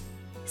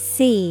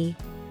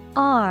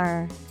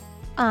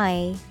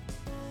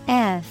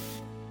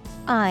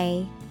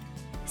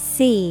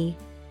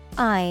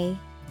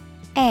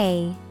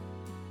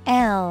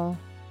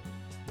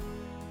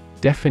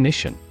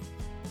 Definition: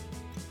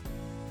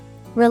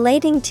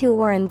 Relating to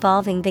or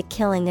involving the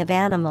killing of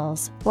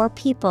animals or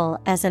people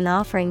as an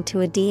offering to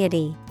a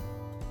deity.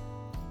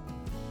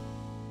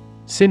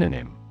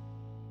 Synonym: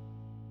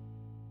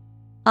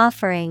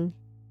 Offering,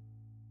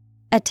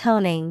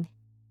 atoning.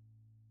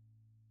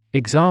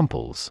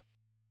 Examples: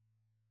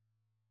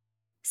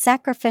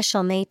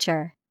 Sacrificial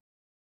nature.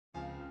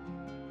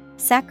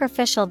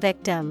 Sacrificial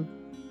victim.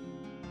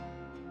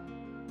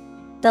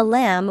 The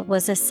lamb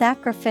was a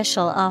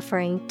sacrificial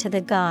offering to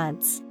the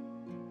gods.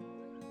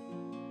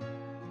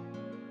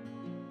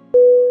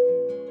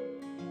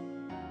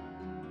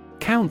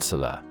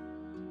 Counselor.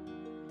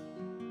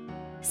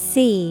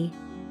 C-O-U-N-S-E-L-O-R.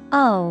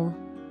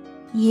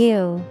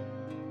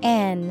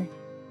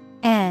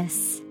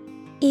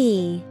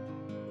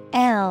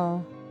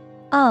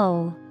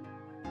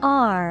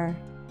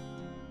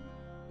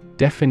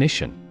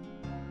 Definition: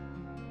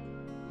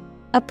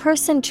 A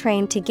person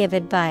trained to give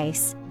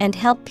advice and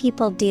help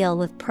people deal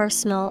with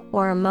personal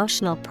or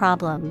emotional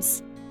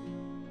problems.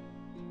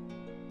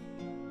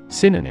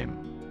 Synonym: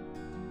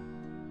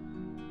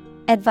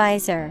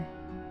 Advisor,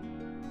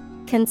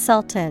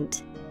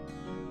 consultant,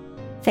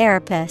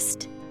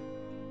 therapist.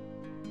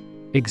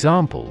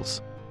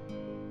 Examples: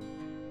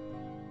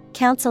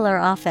 Counselor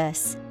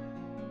office.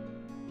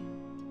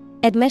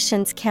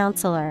 Admissions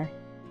counselor.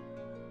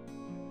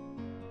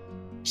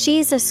 She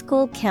is a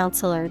school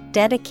counselor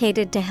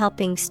dedicated to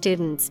helping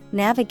students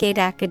navigate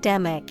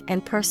academic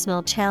and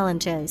personal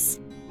challenges.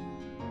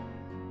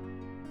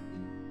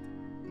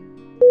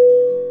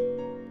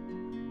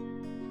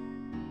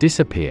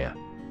 Disappear.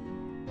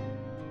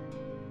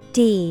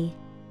 D-I-S-A-P-P-E-A-R.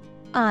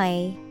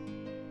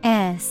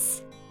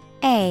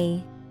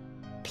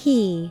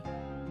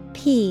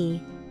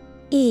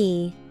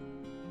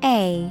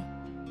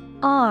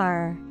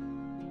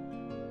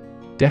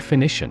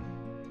 Definition: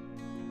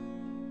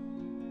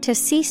 To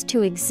cease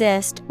to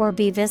exist or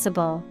be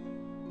visible.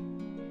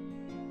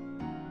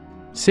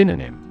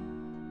 Synonym: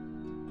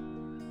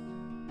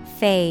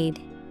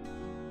 Fade,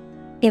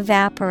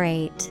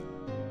 evaporate,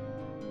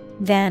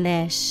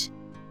 vanish.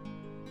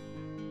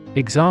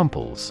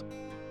 Examples: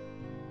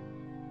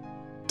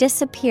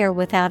 Disappear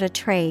without a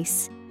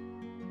trace.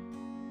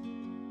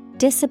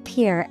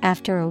 Disappear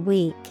after a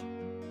week.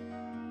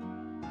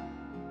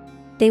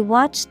 They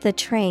watched the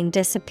train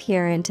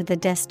disappear into the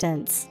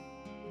distance.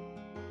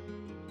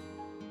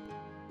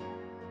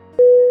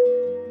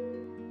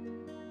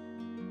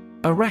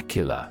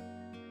 Oracular.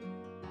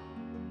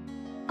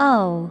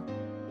 O-R-A-C-U-L-A-R.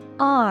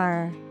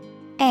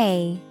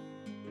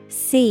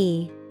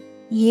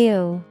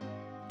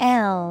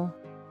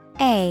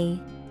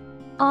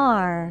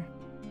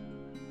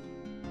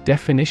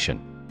 Definition: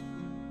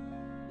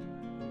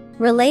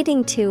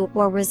 Relating to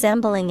or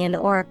resembling an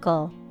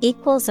oracle,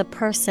 equals a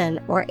person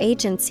or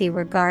agency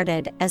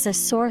regarded as a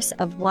source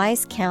of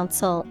wise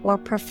counsel or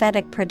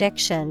prophetic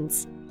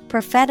predictions,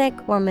 prophetic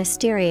or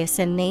mysterious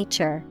in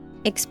nature,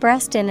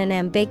 expressed in an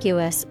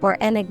ambiguous or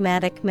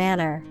enigmatic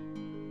manner.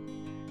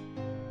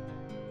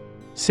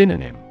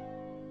 Synonym: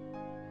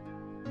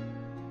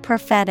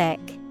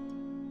 Prophetic,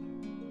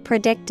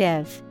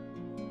 predictive,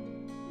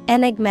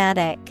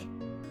 enigmatic.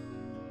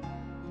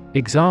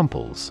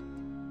 Examples: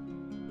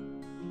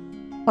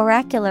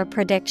 Oracular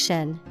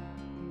prediction.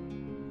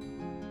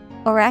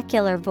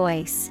 Oracular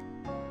voice.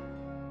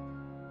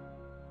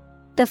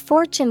 The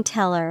fortune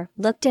teller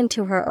looked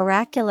into her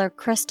oracular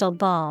crystal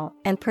ball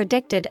and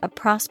predicted a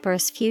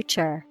prosperous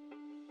future.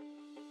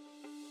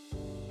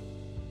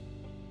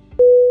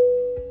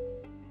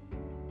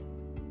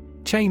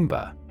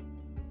 Chamber.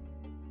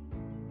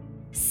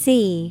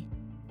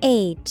 C-H-A-M-B-E-R.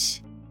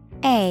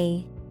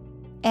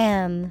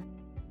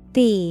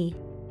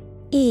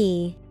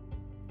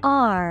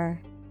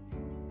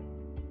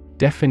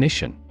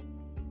 Definition: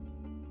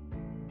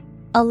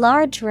 A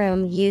large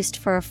room used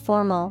for a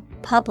formal,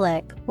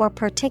 public, or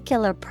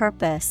particular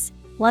purpose,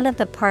 one of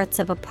the parts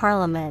of a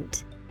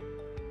parliament.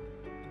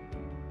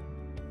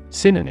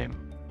 Synonym: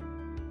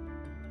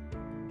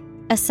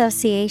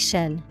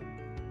 Association,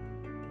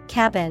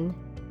 cabin,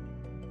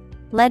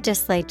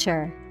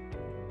 legislature.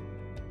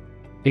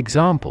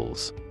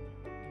 Examples: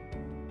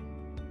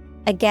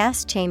 A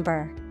gas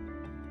chamber.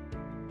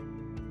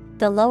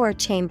 The lower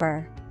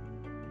chamber.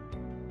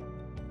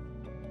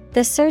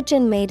 The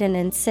surgeon made an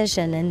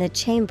incision in the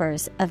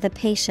chambers of the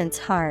patient's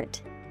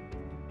heart.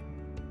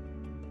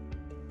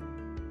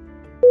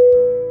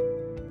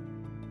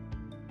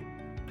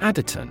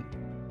 Additon.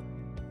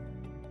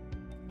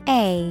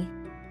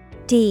 A-D-Y-T-O-N.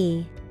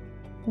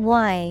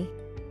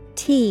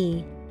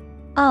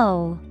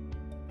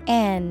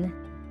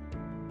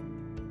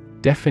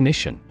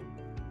 Definition: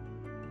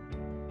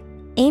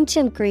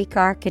 Ancient Greek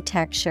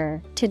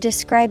architecture to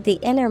describe the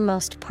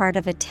innermost part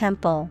of a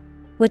temple,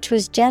 which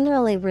was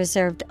generally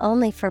reserved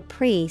only for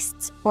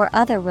priests or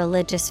other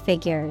religious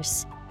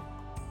figures.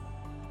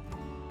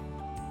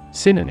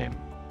 Synonym: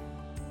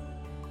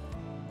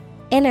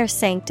 Inner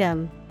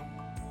sanctum.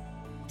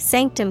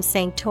 Sanctum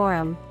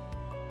sanctorum.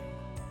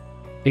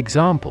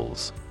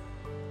 Examples: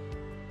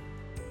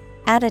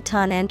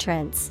 Additon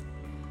entrance.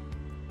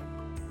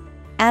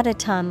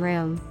 Additon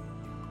room.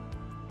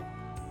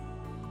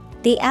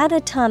 The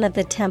additon of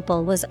the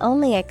temple was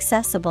only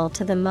accessible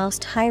to the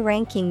most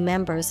high-ranking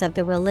members of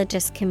the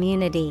religious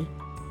community.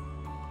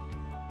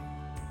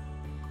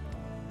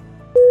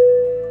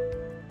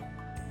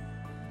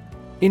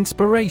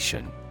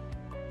 Inspiration.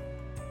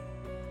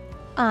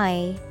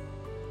 I-N-S-P-I-R-A-T-I-O-N.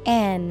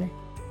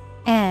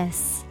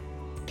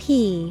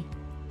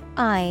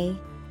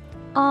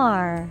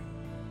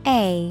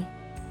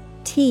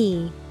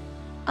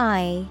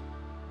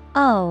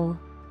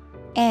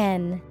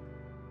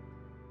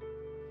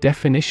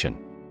 Definition: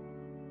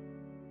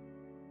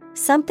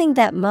 Something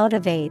that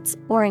motivates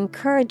or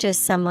encourages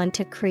someone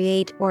to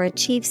create or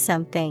achieve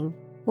something,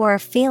 or a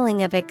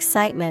feeling of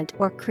excitement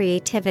or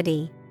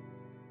creativity.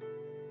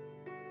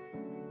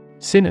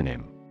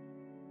 Synonym: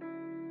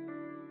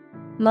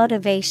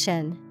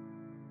 Motivation,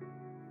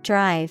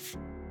 drive,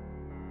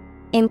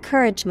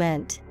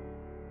 encouragement.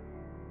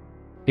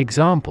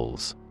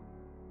 Examples: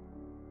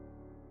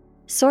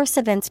 Source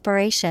of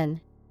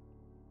inspiration.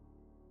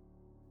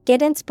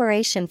 Get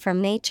inspiration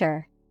from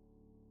nature.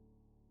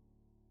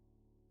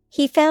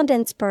 He found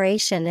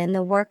inspiration in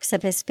the works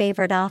of his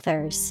favorite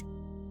authors.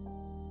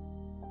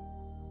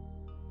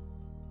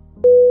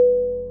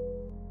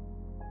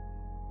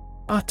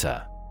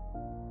 Utter.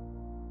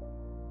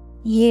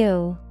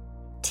 U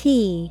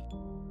T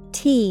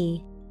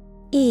T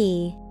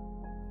E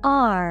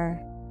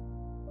R.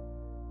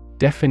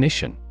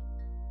 Definition: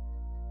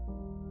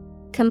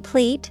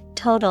 complete,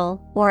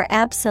 total, or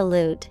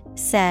absolute,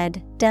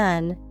 said,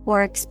 done,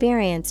 or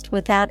experienced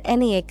without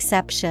any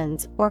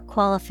exceptions or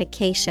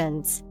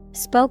qualifications,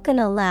 spoken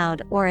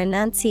aloud or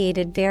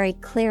enunciated very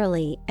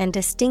clearly and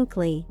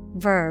distinctly.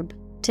 Verb,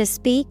 to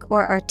speak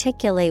or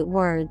articulate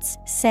words,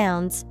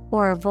 sounds,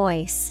 or a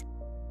voice.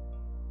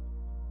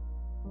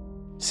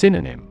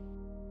 Synonym: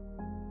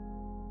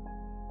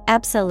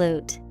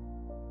 Absolute,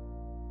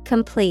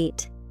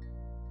 complete,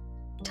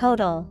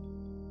 total.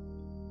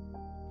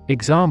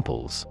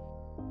 Examples: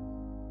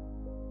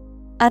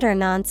 utter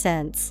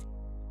nonsense,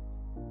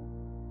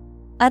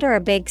 utter a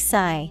big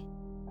sigh.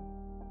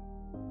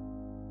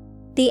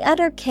 The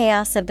utter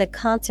chaos of the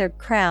concert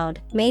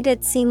crowd made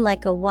it seem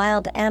like a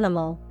wild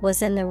animal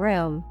was in the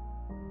room.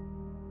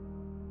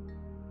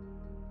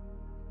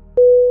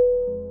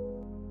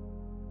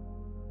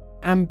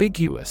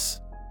 Ambiguous.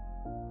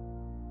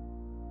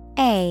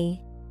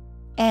 A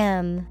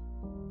M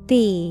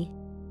B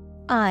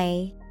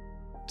I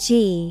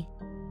G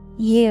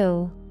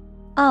U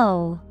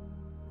O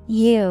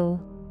U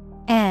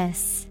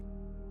S.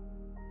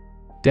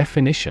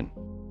 Definition: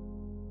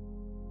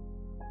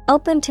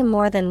 open to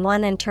more than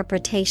one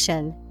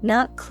interpretation,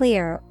 not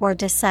clear or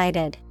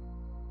decided.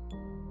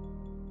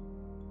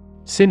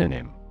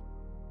 Synonym: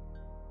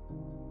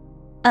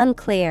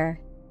 Unclear,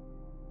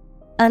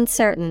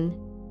 uncertain,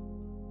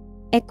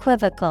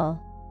 equivocal.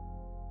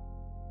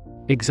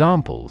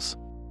 Examples: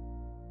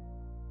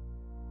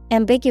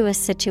 ambiguous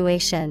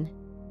situation,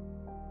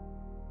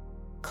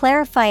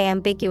 clarify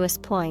ambiguous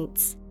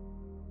points.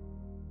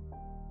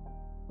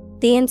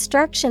 The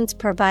instructions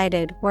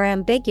provided were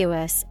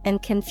ambiguous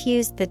and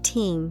confused the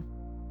team.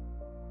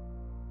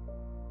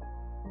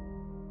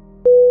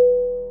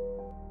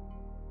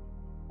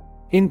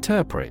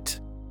 Interpret.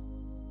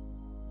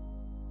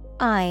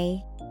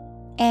 I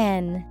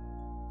N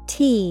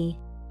T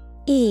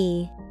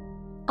E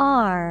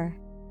R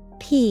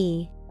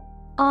P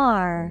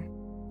R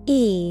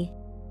E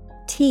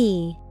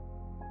T.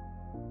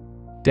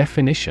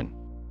 Definition: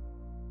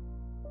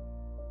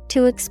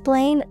 to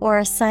explain or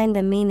assign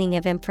the meaning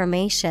of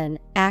information,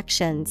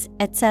 actions,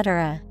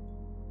 etc.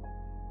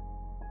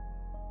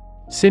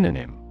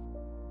 Synonym: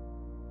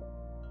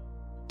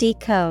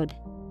 decode,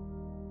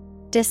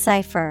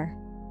 decipher,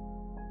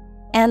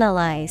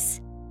 analyze.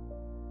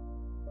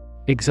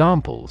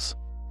 Examples: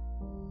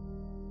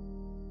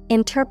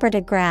 interpret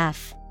a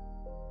graph,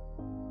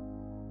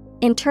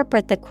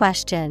 interpret the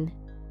question.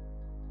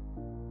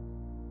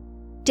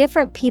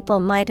 Different people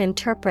might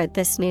interpret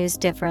this news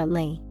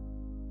differently.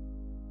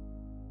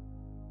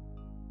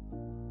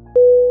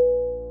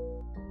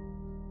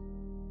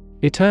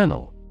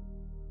 Eternal.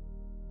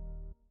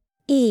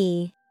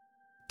 E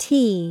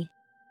T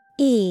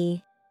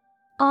E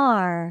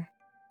R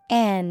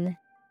N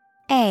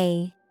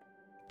A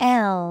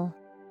L.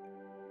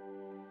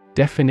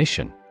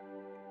 Definition: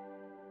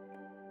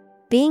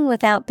 being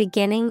without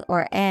beginning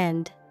or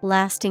end,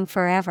 lasting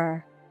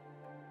forever.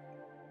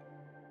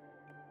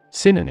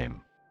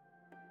 Synonym: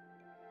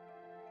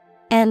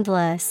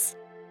 endless,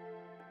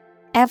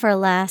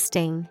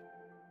 everlasting,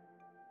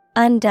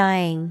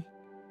 undying.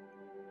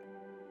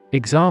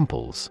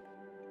 Examples: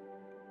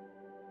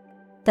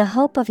 the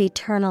hope of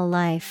eternal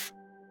life,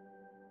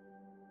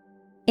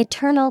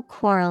 eternal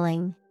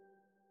quarreling.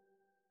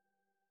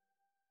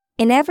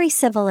 In every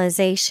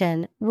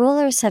civilization,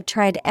 rulers have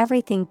tried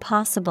everything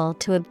possible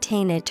to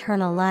obtain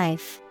eternal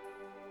life.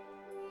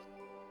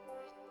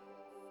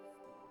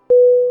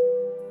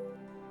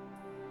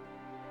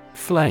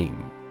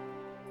 Flame.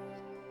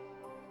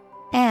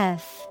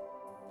 F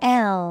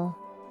L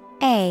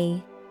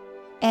A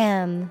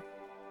M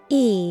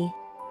E.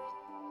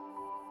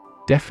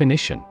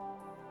 Definition: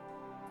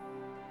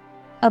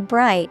 a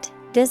bright,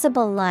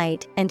 visible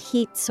light and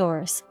heat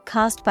source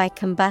caused by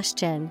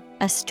combustion,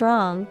 a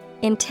strong,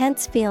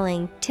 intense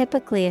feeling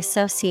typically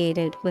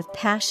associated with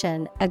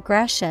passion,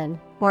 aggression,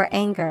 or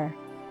anger.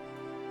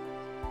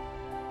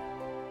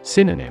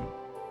 Synonym: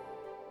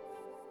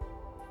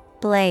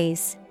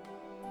 blaze,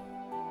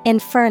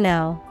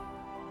 inferno,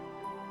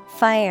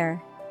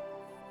 fire.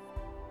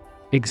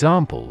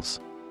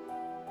 Examples: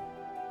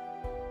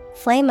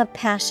 flame of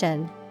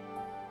passion,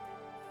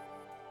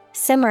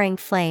 simmering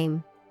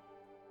flame.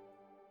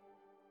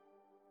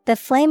 The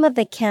flame of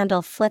the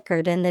candle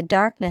flickered in the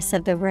darkness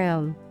of the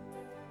room.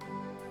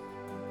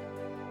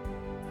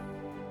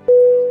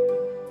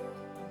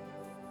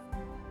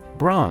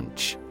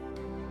 Branch.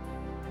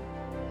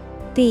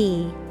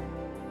 B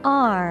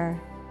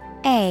R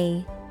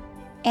A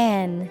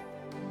N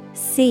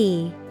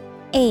C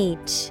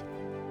H.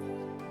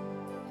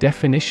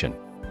 Definition: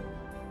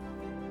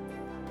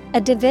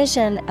 a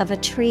division of a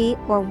tree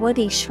or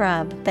woody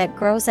shrub that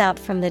grows out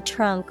from the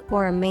trunk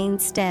or a main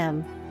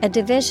stem, a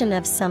division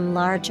of some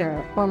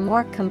larger or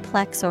more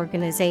complex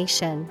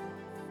organization.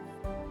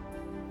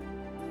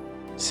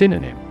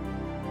 Synonym: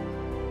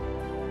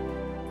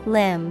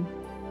 limb,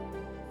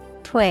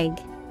 twig,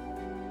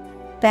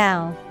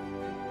 bough.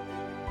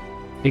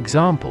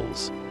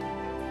 Examples: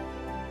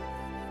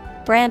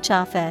 Branch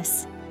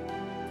office,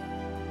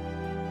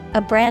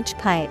 a branch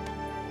pipe.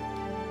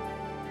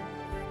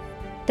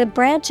 The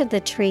branch of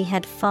the tree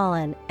had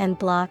fallen and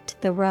blocked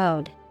the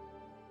road.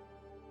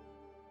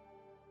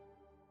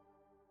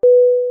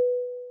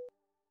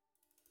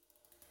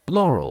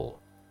 Laurel.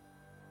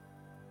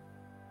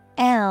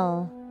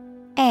 Laurel.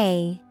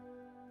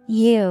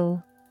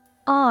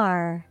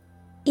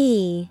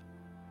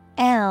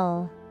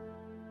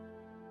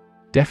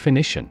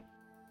 Definition: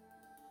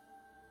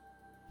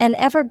 An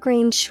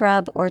evergreen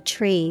shrub or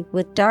tree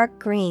with dark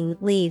green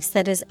leaves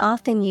that is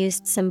often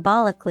used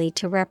symbolically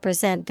to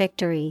represent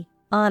victory,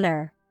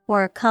 honor,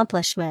 or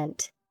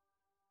accomplishment.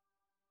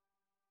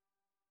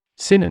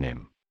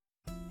 Synonym: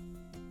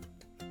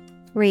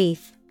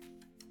 Wreath,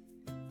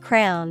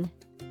 crown,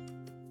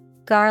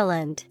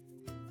 garland.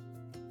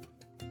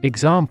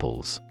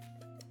 Examples: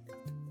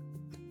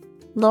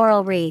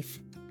 Laurel wreath,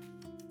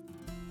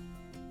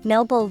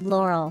 noble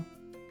laurel.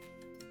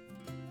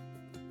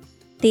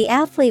 The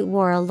athlete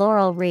wore a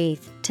laurel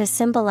wreath to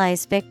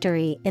symbolize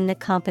victory in the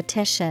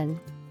competition.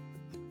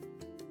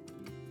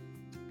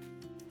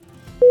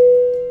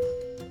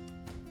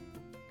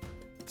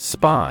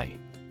 Spy.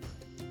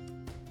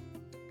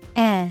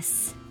 S-P-Y.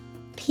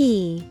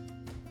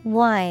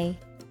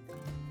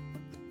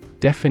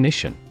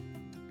 Definition: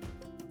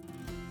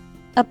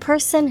 A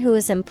person who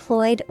is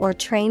employed or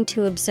trained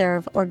to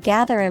observe or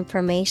gather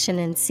information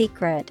in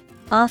secret,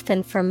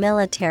 often for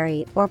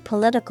military or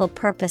political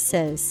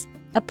purposes.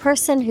 A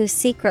person who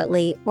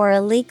secretly or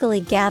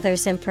illegally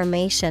gathers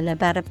information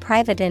about a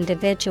private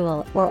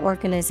individual or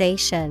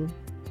organization.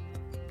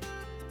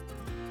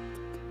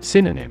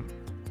 Synonym: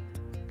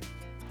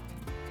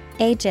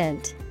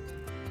 Agent,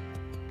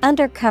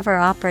 undercover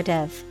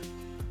operative.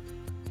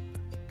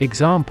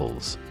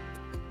 Examples: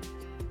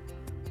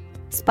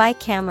 Spy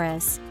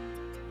cameras,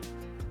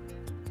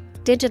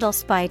 digital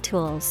spy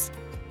tools.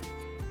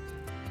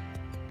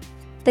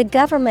 The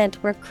government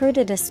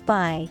recruited a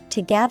spy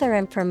to gather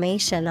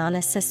information on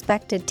a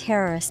suspected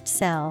terrorist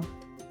cell.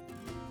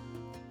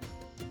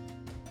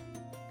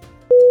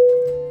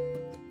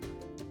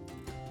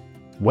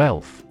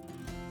 Wealth.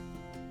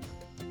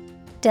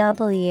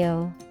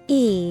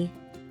 W-E-A-L-T-H.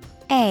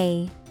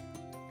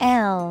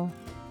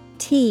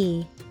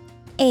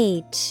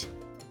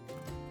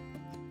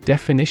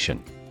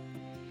 Definition: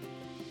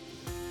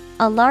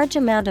 A large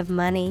amount of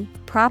money,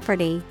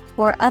 property,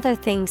 or other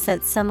things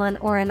that someone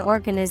or an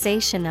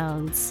organization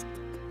owns.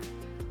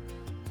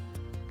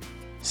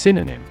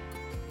 Synonym: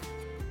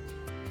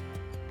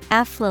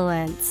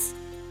 Affluence,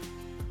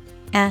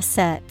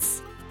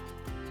 assets,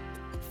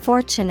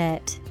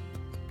 fortunate.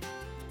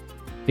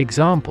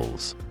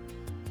 Examples: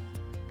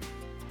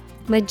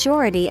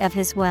 Majority of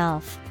his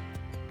wealth,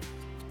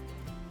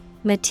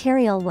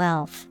 material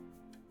wealth.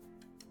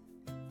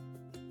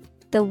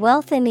 The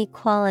wealth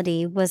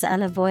inequality was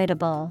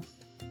unavoidable.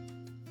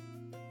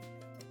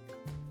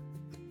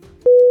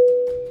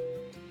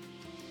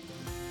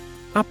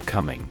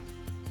 Upcoming.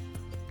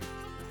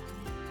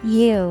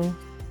 U-P-C-O-M-I-N-G.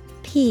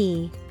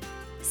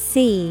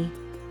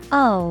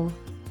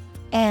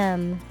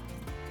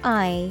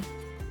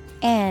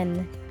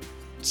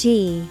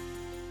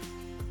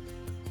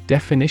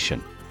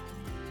 Definition: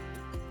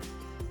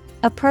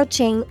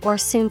 Approaching or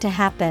soon to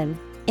happen,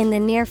 in the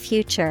near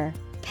future,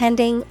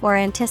 pending or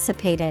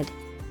anticipated.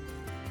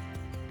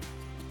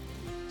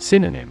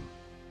 Synonym: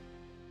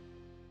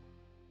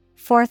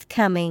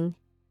 Forthcoming,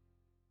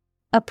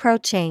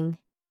 approaching,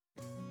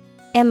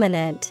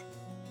 imminent.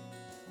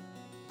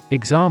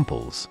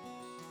 Examples: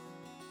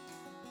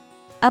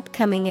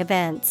 Upcoming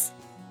events,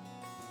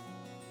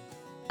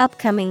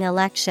 upcoming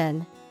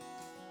election.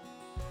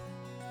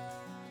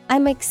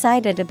 I'm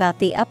excited about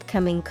the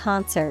upcoming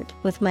concert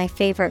with my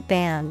favorite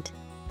band.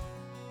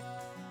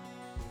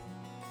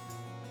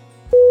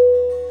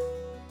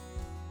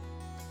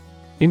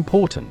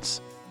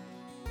 Importance.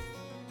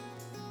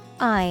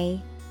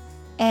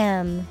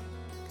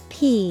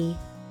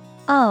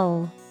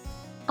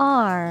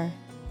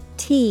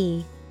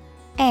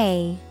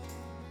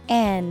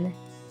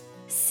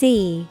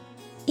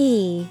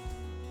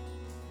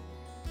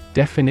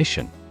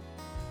 Definition: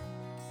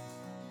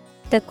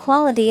 The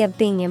quality of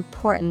being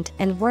important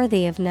and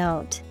worthy of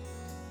note.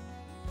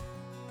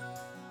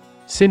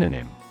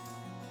 Synonym: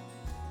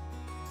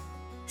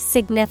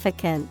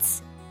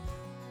 Significance,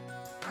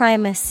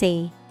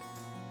 primacy,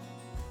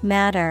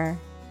 matter.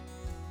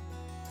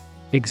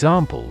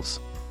 Examples: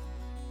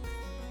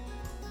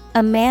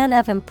 A man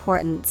of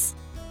importance,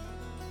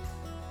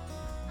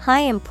 high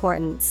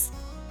importance.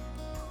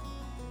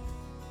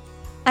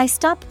 I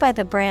stopped by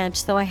the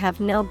branch though I have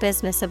no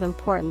business of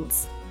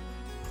importance.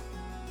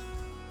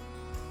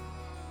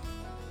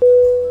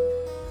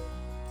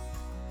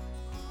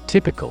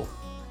 Typical.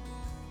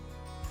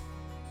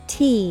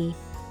 T-Y-P-I-C-A-L.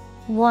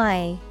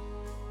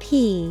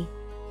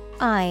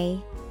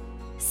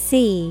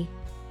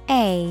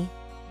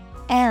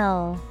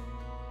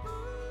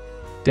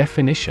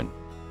 Definition: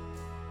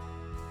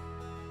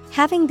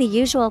 Having the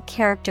usual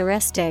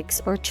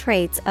characteristics or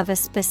traits of a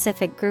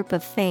specific group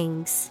of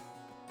things.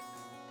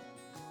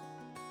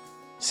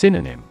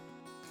 Synonym: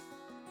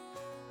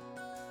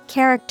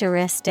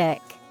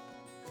 Characteristic,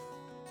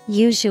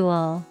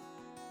 usual,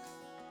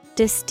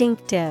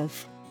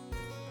 distinctive.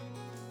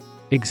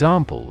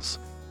 Examples: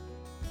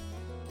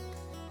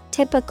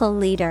 Typical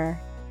leader.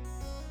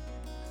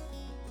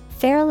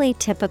 Fairly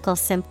typical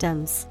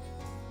symptoms.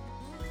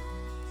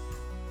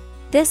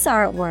 This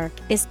artwork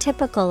is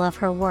typical of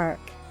her work.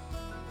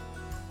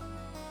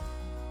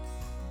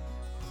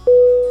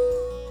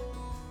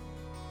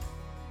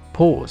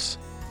 Pause.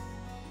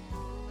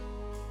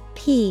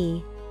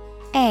 P-A-U-S-E.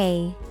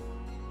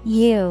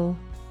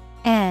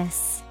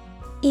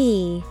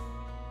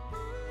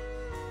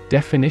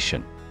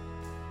 Definition: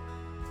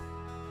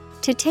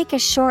 To take a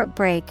short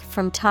break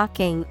from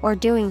talking or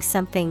doing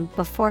something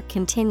before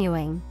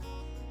continuing.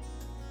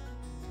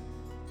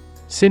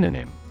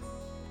 Synonym: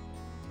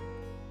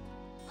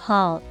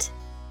 Halt,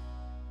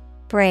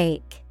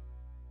 break,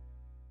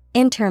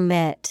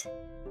 intermit.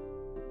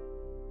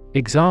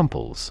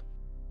 Examples: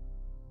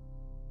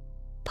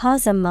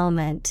 Pause a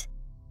moment.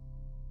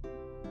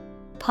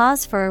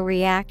 Pause for a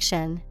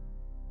reaction.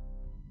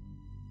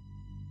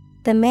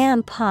 The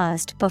man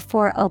paused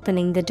before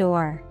opening the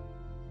door.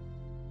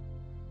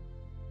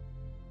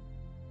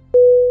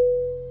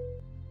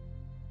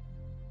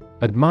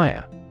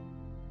 Admire.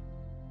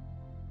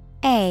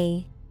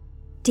 A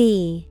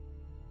D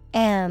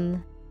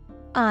M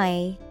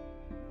I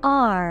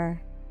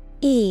R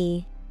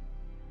E.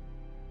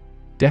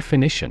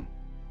 Definition: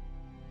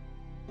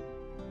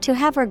 To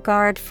have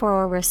regard for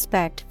or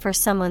respect for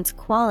someone's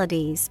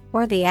qualities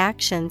or the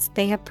actions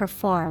they have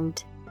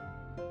performed.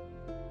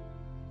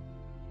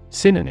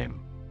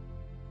 Synonym: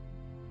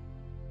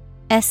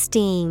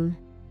 Esteem,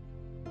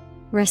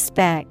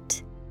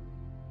 respect,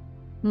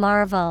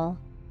 marvel.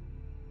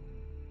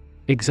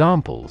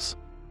 Examples: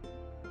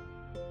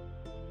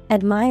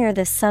 Admire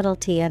the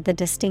subtlety of the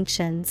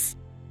distinctions.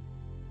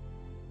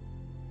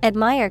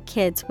 Admire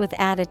kids with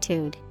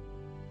attitude.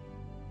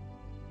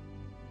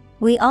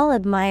 We all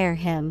admire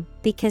him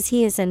because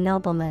he is a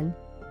nobleman.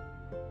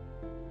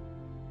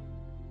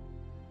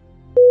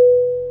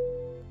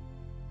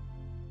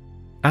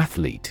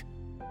 Athlete.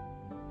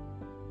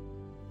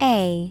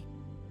 A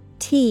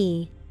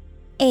T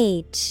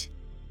H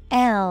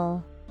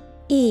L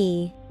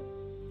E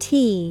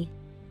T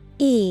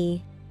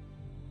E.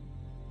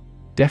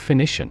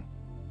 Definition: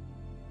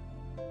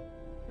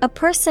 A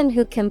person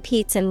who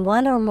competes in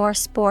one or more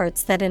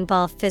sports that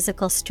involve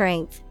physical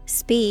strength,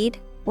 speed,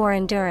 or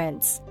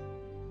endurance.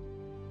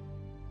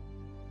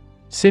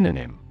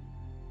 Synonym: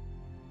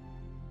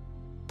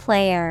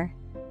 Player,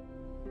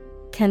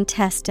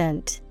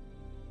 contestant,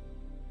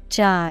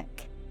 jock.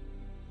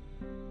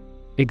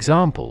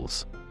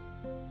 Examples: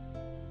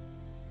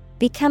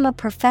 Become a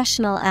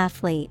professional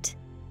athlete.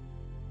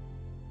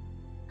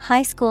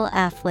 High school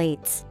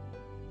athletes.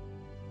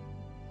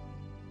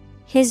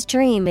 His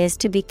dream is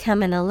to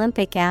become an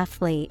Olympic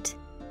athlete.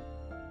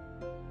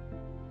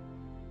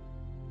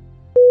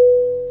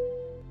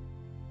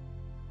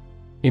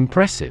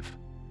 Impressive.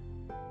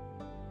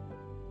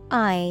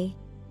 I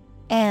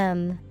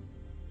M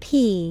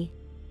P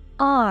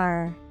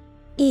R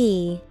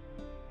E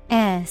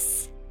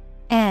S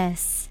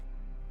S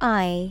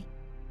I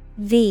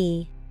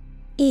V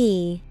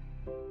E.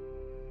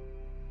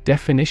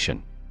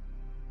 Definition: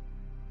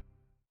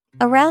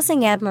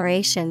 Arousing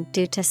admiration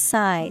due to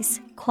size,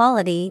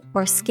 quality,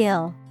 or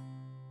skill.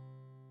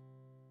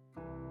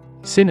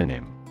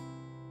 Synonym: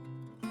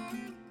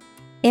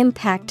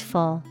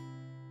 Impactful,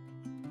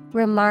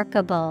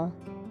 remarkable,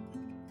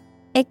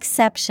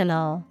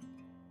 exceptional.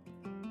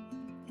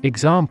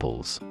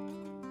 Examples: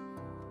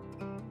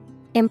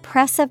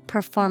 Impressive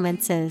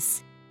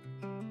performances.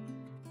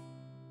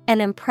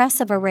 An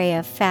impressive array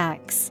of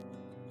facts.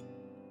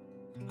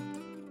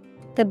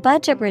 The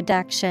budget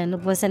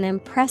reduction was an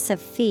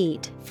impressive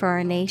feat for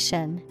our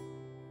nation.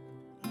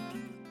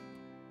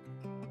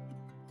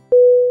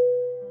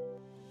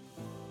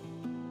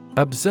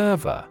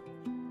 Observer.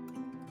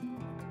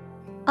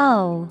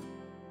 O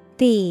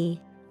B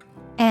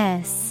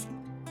S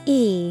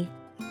E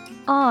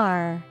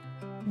R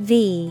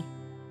V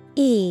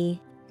E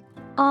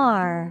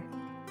R.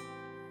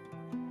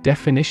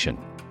 Definition: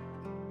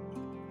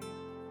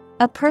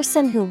 A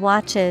person who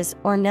watches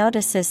or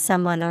notices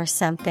someone or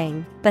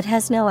something, but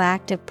has no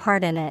active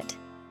part in it.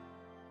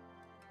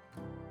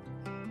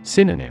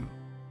 Synonym: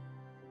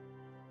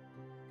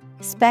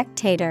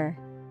 Spectator,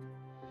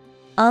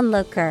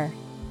 onlooker,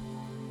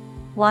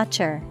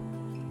 watcher.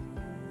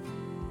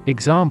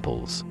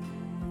 Examples: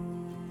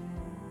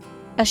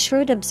 A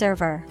shrewd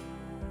observer.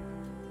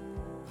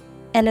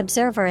 An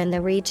observer in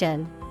the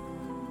region.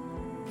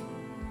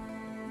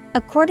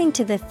 According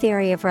to the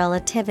theory of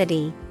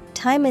relativity,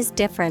 time is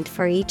different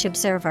for each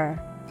observer.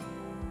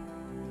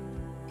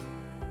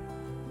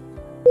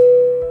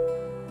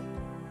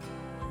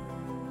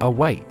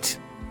 Await.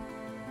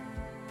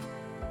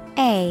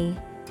 A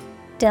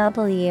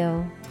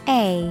W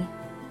A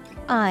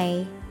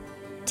I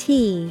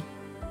T.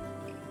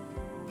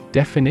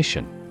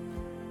 Definition: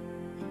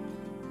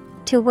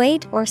 To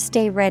wait or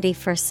stay ready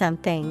for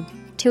something,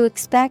 to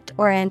expect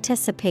or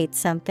anticipate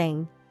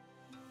something.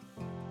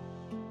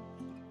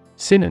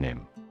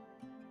 Synonym: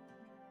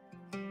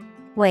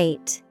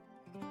 Wait,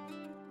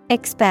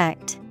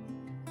 expect,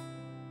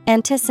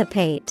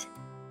 anticipate.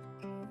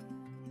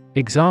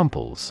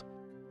 Examples: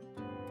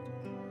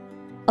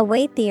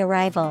 Await the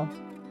arrival.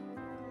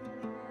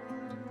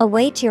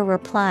 Await your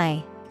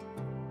reply.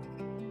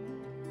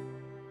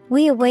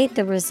 We await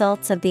the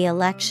results of the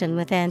election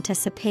with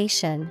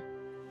anticipation.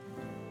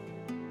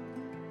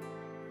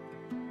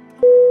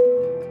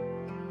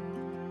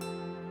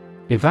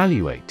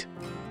 Evaluate: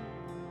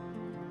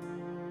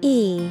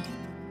 E.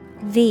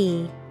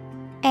 V.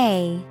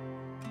 A.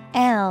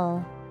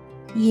 L.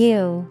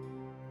 U.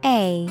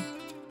 A.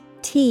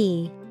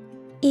 T.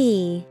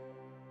 E.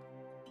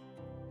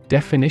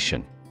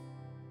 Definition: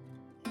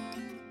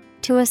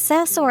 To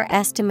assess or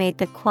estimate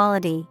the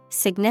quality,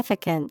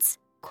 significance,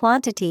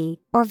 quantity,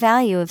 or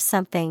value of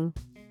something.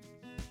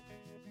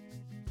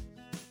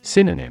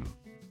 Synonym: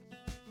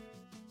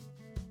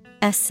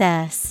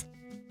 Assess,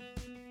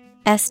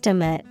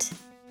 estimate,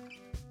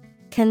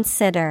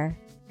 consider.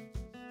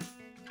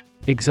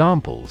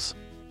 Examples: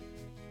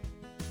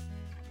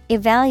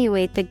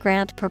 Evaluate the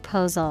grant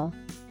proposal.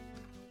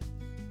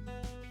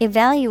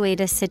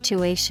 Evaluate a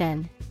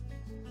situation.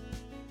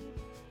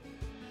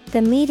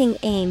 The meeting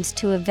aims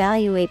to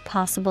evaluate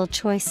possible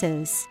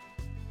choices.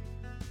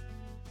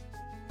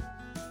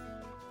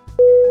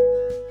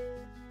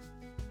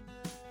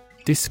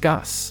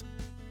 Discuss: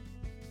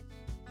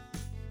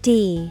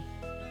 D.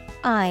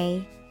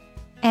 I.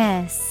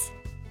 S.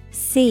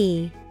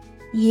 C.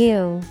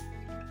 U.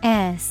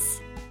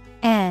 S.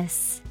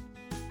 S.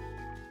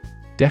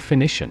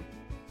 Definition: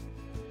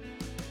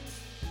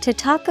 To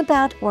talk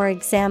about or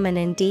examine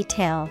in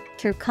detail,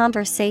 through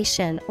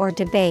conversation or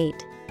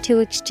debate, to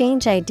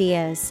exchange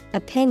ideas,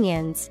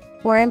 opinions,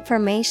 or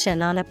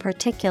information on a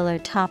particular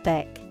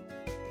topic.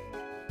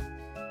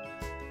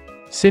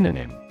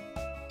 Synonym: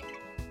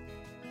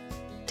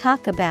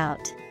 Talk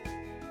about,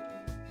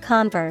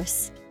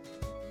 converse,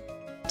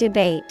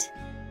 debate.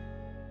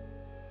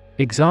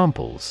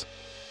 Examples: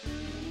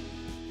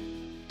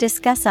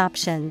 Discuss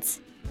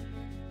options.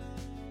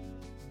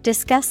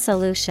 Discuss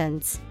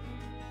solutions.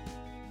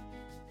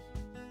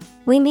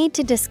 We need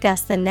to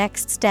discuss the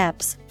next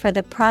steps for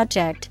the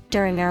project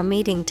during our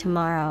meeting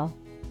tomorrow.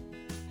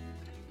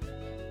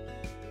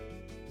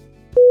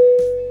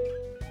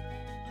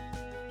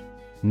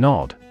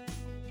 Nod: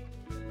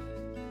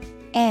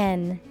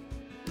 N.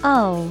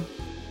 O.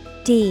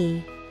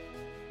 D.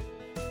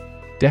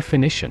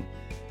 Definition: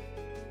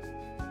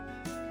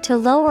 To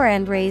lower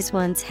and raise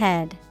one's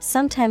head,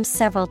 sometimes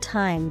several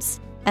times,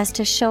 as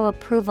to show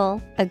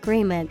approval,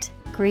 agreement,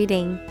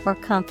 greeting, or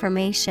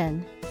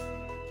confirmation.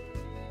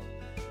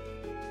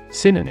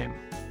 Synonym: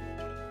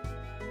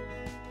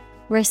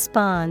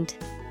 Respond,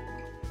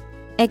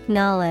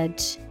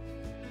 acknowledge,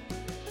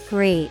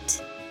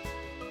 greet.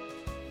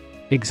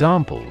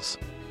 Examples: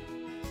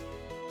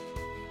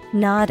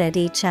 Nod at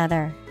each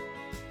other.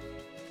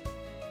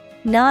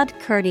 Nod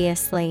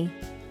courteously.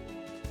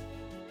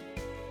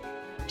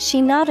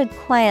 She nodded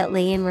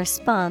quietly in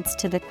response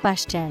to the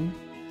question.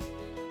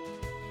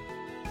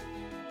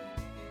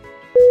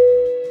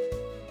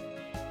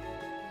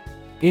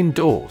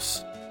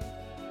 Endorse: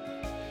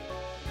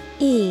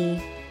 E.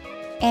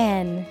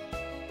 N.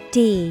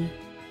 D.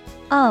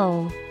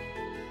 O.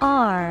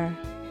 R.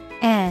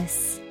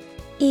 S.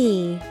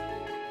 E.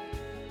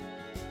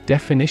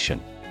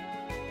 Definition: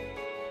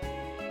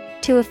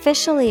 To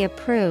officially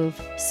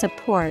approve,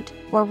 support,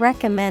 or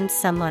recommend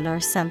someone or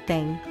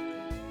something.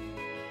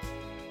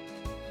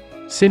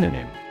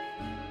 Synonym: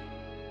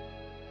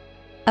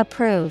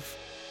 Approve,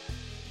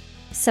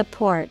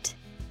 support,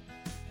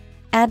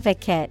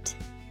 advocate.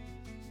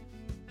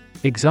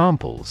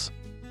 Examples: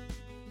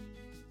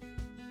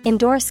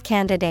 Endorse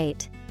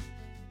candidate.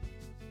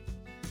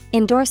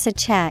 Endorse a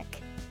check.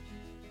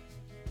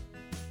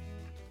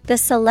 The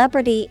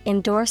celebrity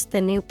endorsed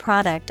the new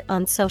product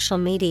on social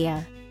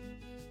media.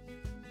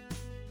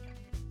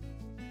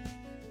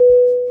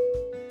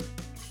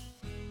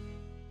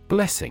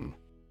 Blessing: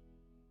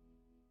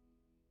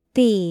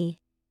 B.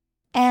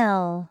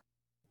 L.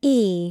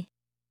 E.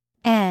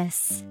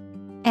 S.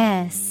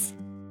 S.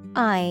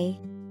 I.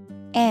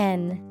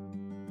 N.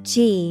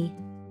 G.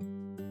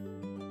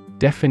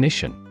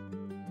 Definition: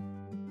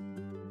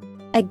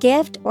 A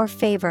gift or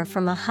favor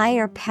from a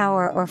higher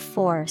power or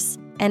force,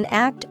 an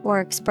act or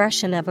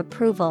expression of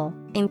approval,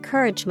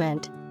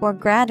 encouragement, or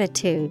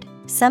gratitude,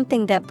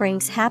 something that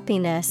brings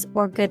happiness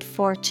or good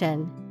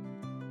fortune.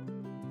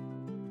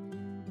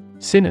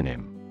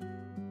 Synonym: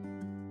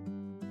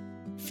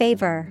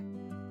 Favor,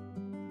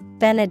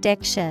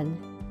 benediction,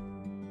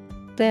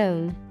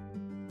 boon.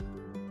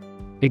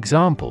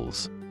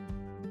 Examples: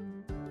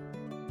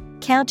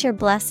 Count your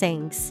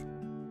blessings.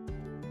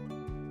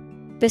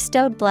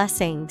 Bestowed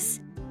blessings.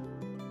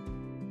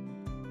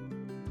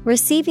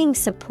 Receiving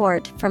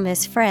support from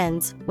his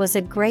friends was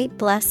a great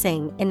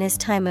blessing in his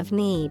time of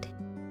need.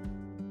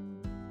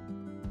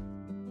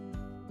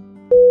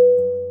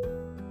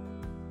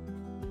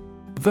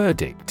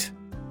 Verdict.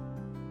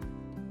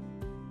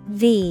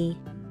 V-E-R-D-I-C-T.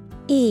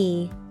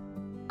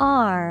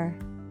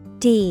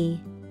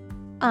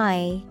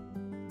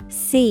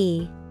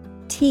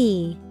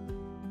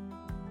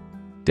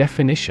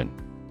 Definition.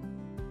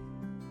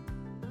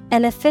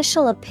 An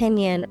official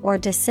opinion or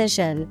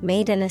decision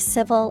made in a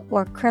civil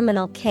or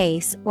criminal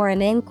case or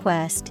an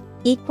inquest,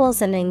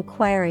 equals an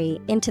inquiry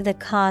into the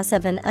cause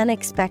of an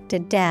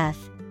unexpected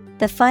death,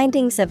 the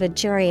findings of a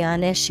jury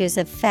on issues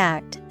of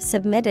fact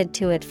submitted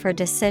to it for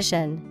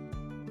decision.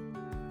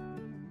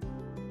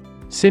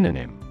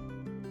 Synonym.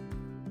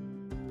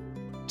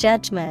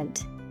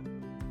 Judgment,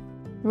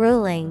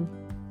 ruling,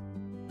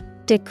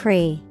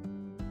 decree.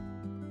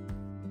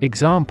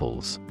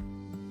 Examples.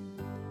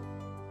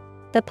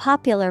 The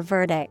popular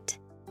verdict.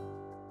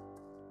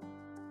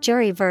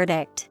 Jury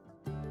verdict.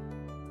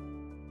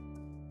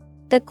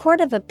 The Court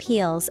of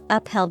Appeals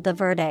upheld the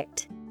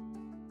verdict.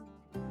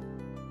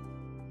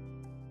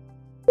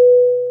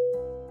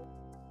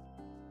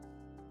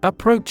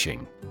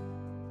 Approaching.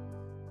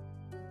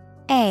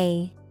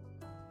 A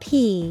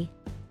P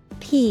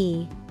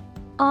P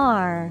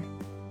R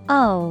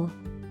O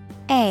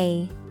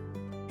A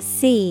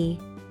C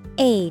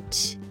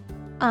H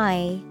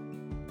I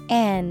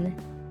N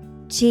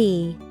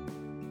G.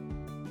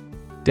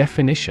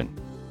 Definition.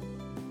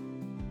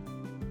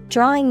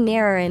 Drawing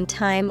nearer in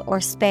time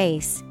or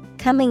space,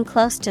 coming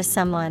close to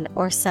someone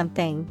or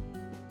something.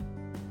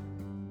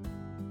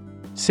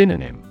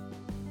 Synonym.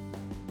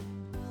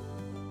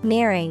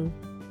 Nearing,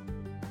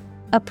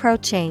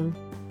 approaching,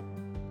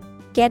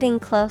 getting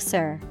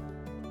closer.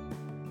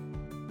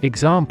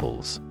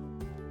 Examples.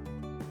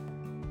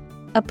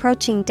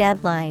 Approaching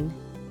deadline.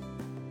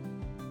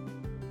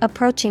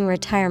 Approaching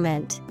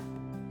retirement.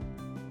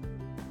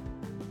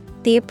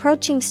 The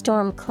approaching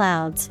storm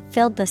clouds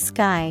filled the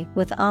sky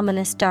with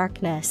ominous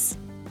darkness.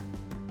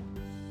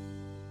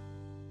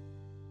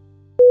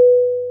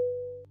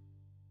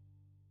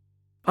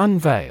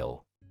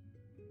 Unveil.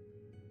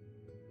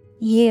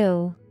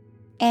 U-N-V-E-I-L.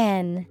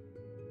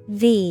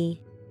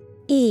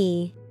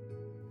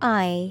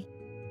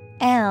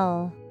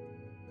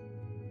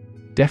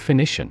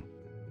 Definition.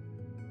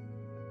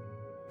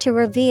 To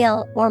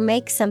reveal or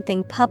make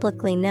something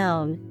publicly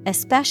known,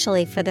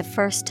 especially for the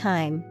first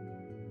time.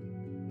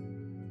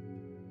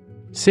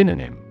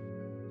 Synonym.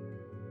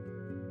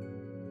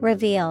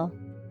 Reveal,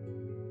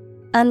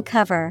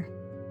 uncover,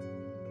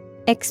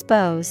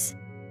 expose.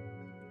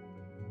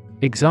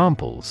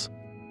 Examples.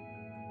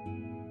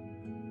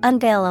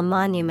 Unveil a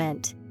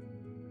monument.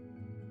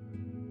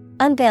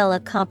 Unveil a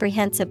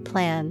comprehensive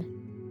plan.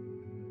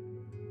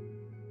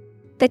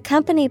 The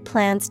company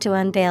plans to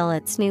unveil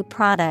its new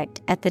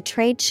product at the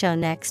trade show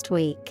next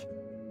week.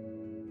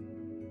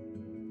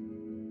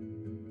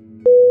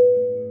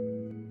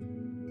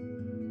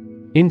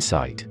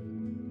 Insight.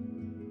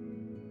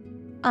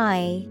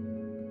 I-N-S-I-G-H-T.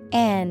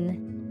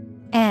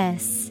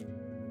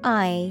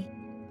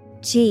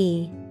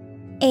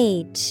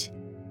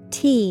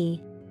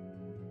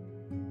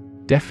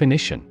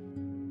 Definition.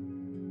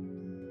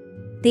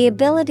 The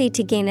ability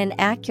to gain an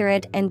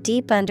accurate and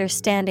deep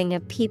understanding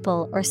of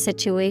people or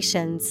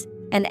situations,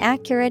 an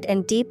accurate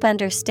and deep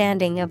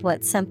understanding of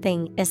what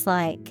something is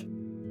like.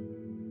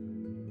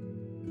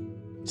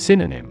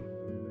 Synonym.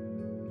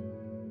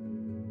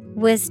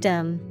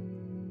 Wisdom,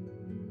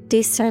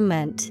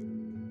 discernment,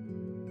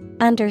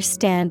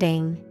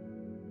 understanding.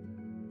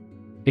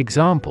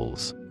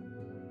 Examples.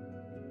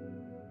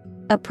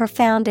 A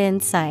profound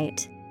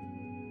insight.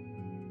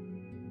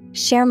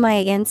 Share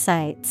my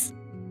insights.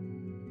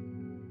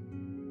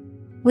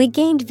 We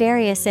gained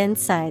various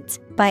insights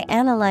by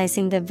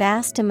analyzing the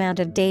vast amount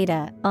of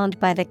data owned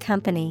by the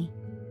company.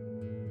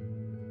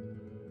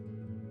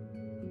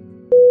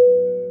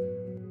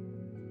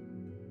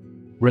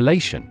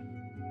 Relation.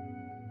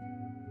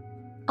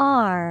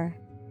 R-E-L-A-T-I-O-N.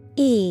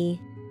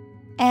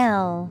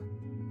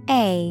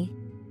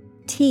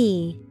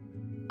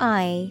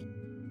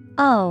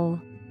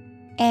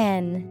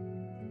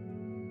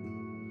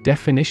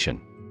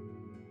 Definition.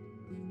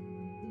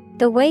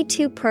 The way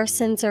two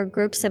persons or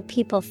groups of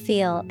people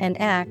feel and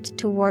act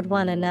toward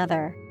one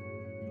another.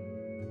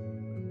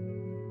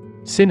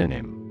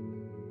 Synonym.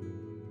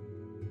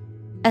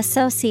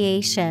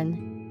 Association,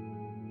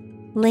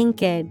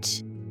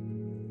 linkage,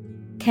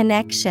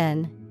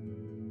 connection.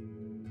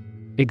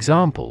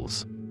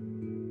 Examples.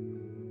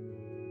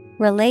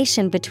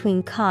 Relation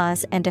between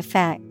cause and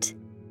effect.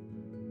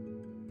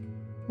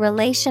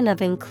 Relation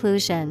of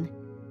inclusion.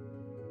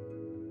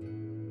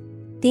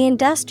 The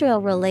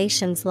industrial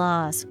relations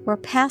laws were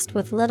passed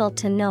with little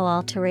to no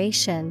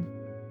alteration.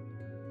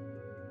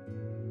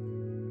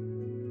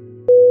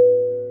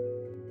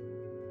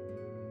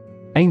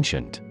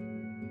 Ancient.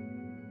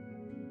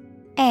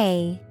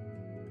 A-N-C-I-E-N-T.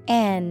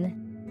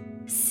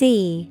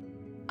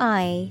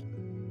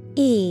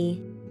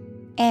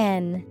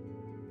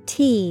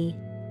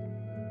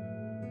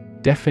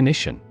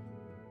 Definition.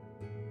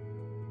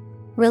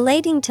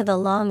 Relating to the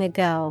long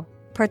ago,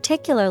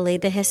 particularly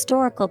the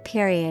historical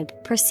period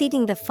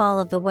preceding the fall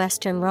of the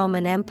Western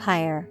Roman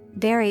Empire,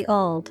 very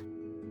old.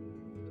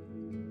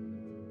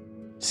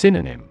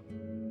 Synonym: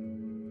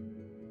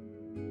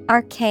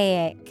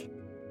 Archaic,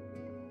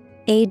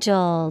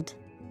 age-old,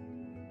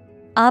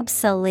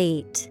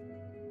 obsolete.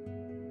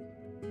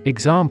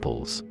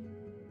 Examples: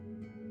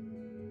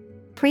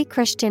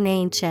 Pre-Christian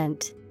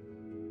ancient.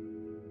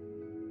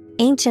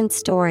 Ancient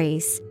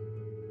stories.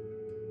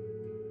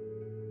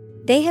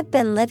 They have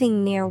been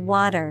living near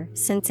water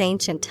since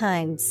ancient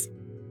times.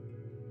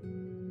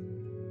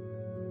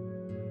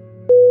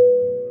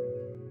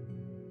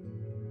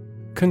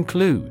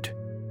 Conclude.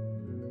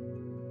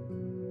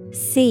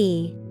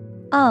 C-O-N-C-L-U-D-E.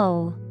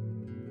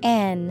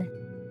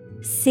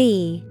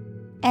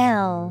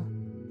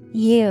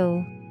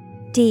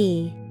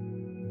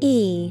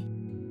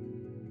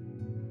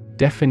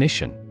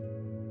 Definition: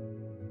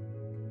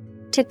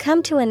 To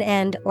come to an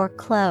end or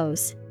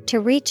close, to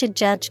reach a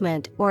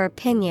judgment or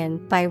opinion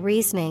by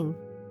reasoning.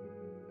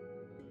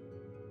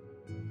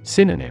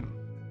 Synonym: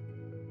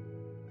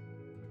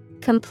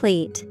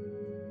 Complete,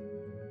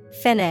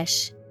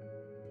 finish,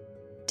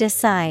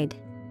 decide.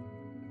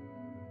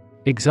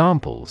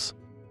 Examples: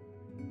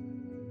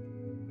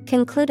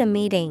 Conclude a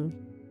meeting.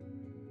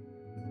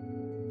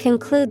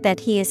 Conclude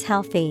that he is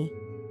healthy.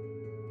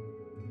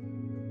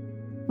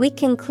 We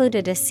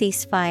concluded a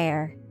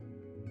ceasefire.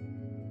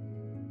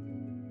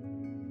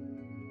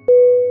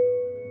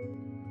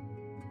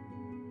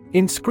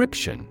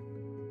 Inscription: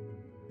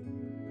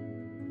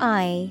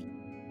 INSCRIPTION.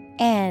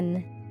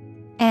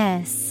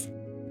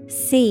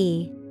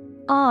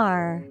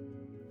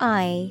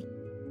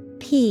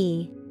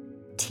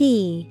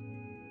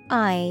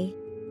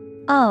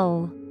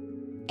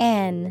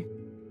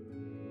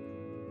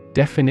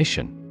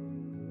 Definition: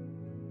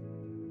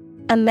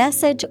 A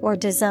message or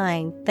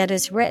design that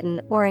is written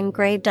or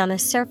engraved on a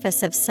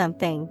surface of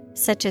something,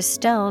 such as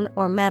stone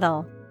or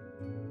metal.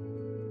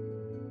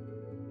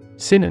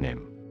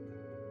 Synonym: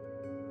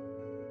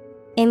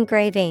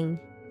 Engraving,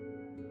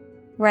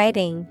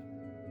 writing,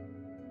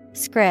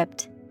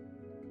 script.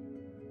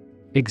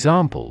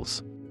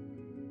 Examples: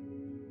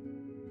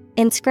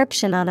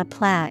 Inscription on a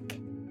plaque.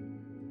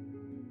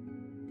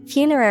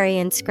 Funerary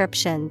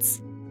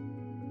inscriptions.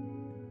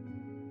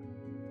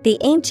 The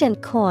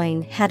ancient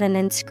coin had an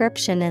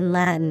inscription in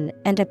Latin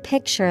and a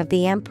picture of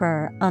the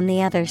emperor on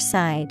the other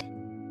side.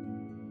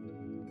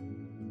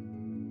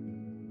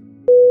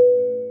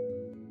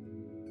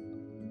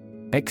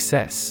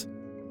 Excess.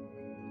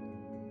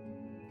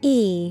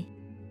 E-X-C-E-S-S.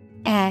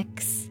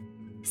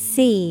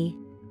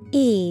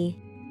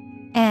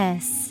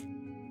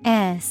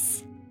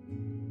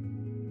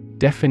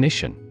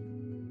 Definition: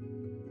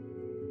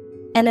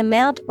 An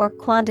amount or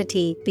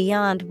quantity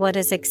beyond what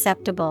is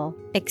acceptable,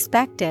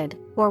 expected,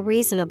 or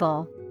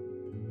reasonable.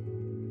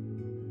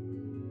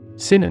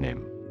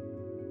 Synonym: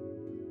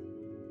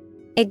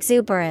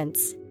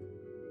 Exuberance,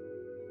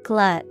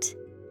 glut,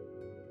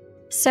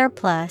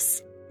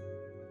 surplus.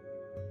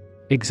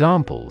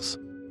 Examples: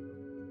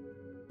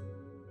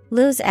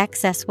 Lose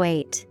excess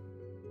weight.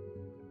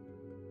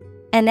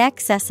 An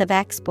excess of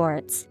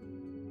exports.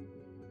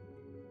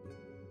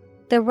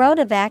 The road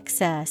of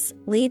access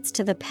leads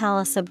to the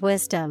palace of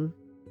wisdom.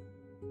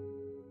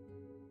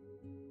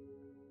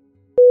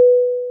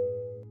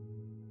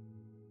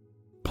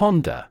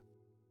 Ponder.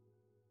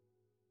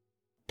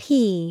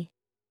 P-O-N-D-E-R.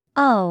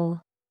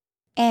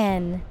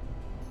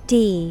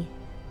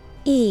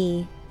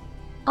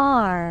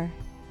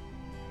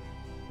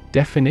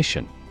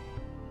 Definition: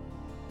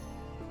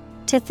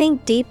 To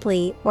think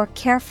deeply or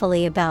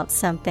carefully about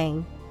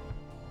something.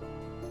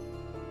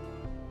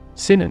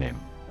 Synonym: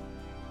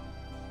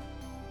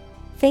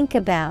 Think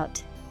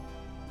about,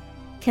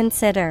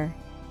 consider,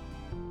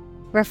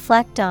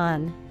 reflect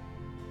on.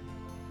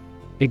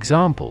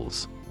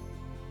 Examples: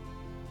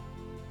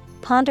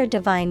 Ponder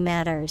divine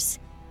matters.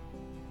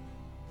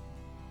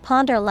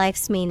 Ponder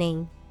life's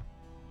meaning.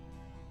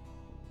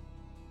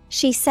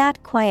 She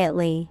sat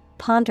quietly,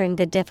 pondering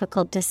the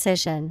difficult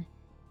decision.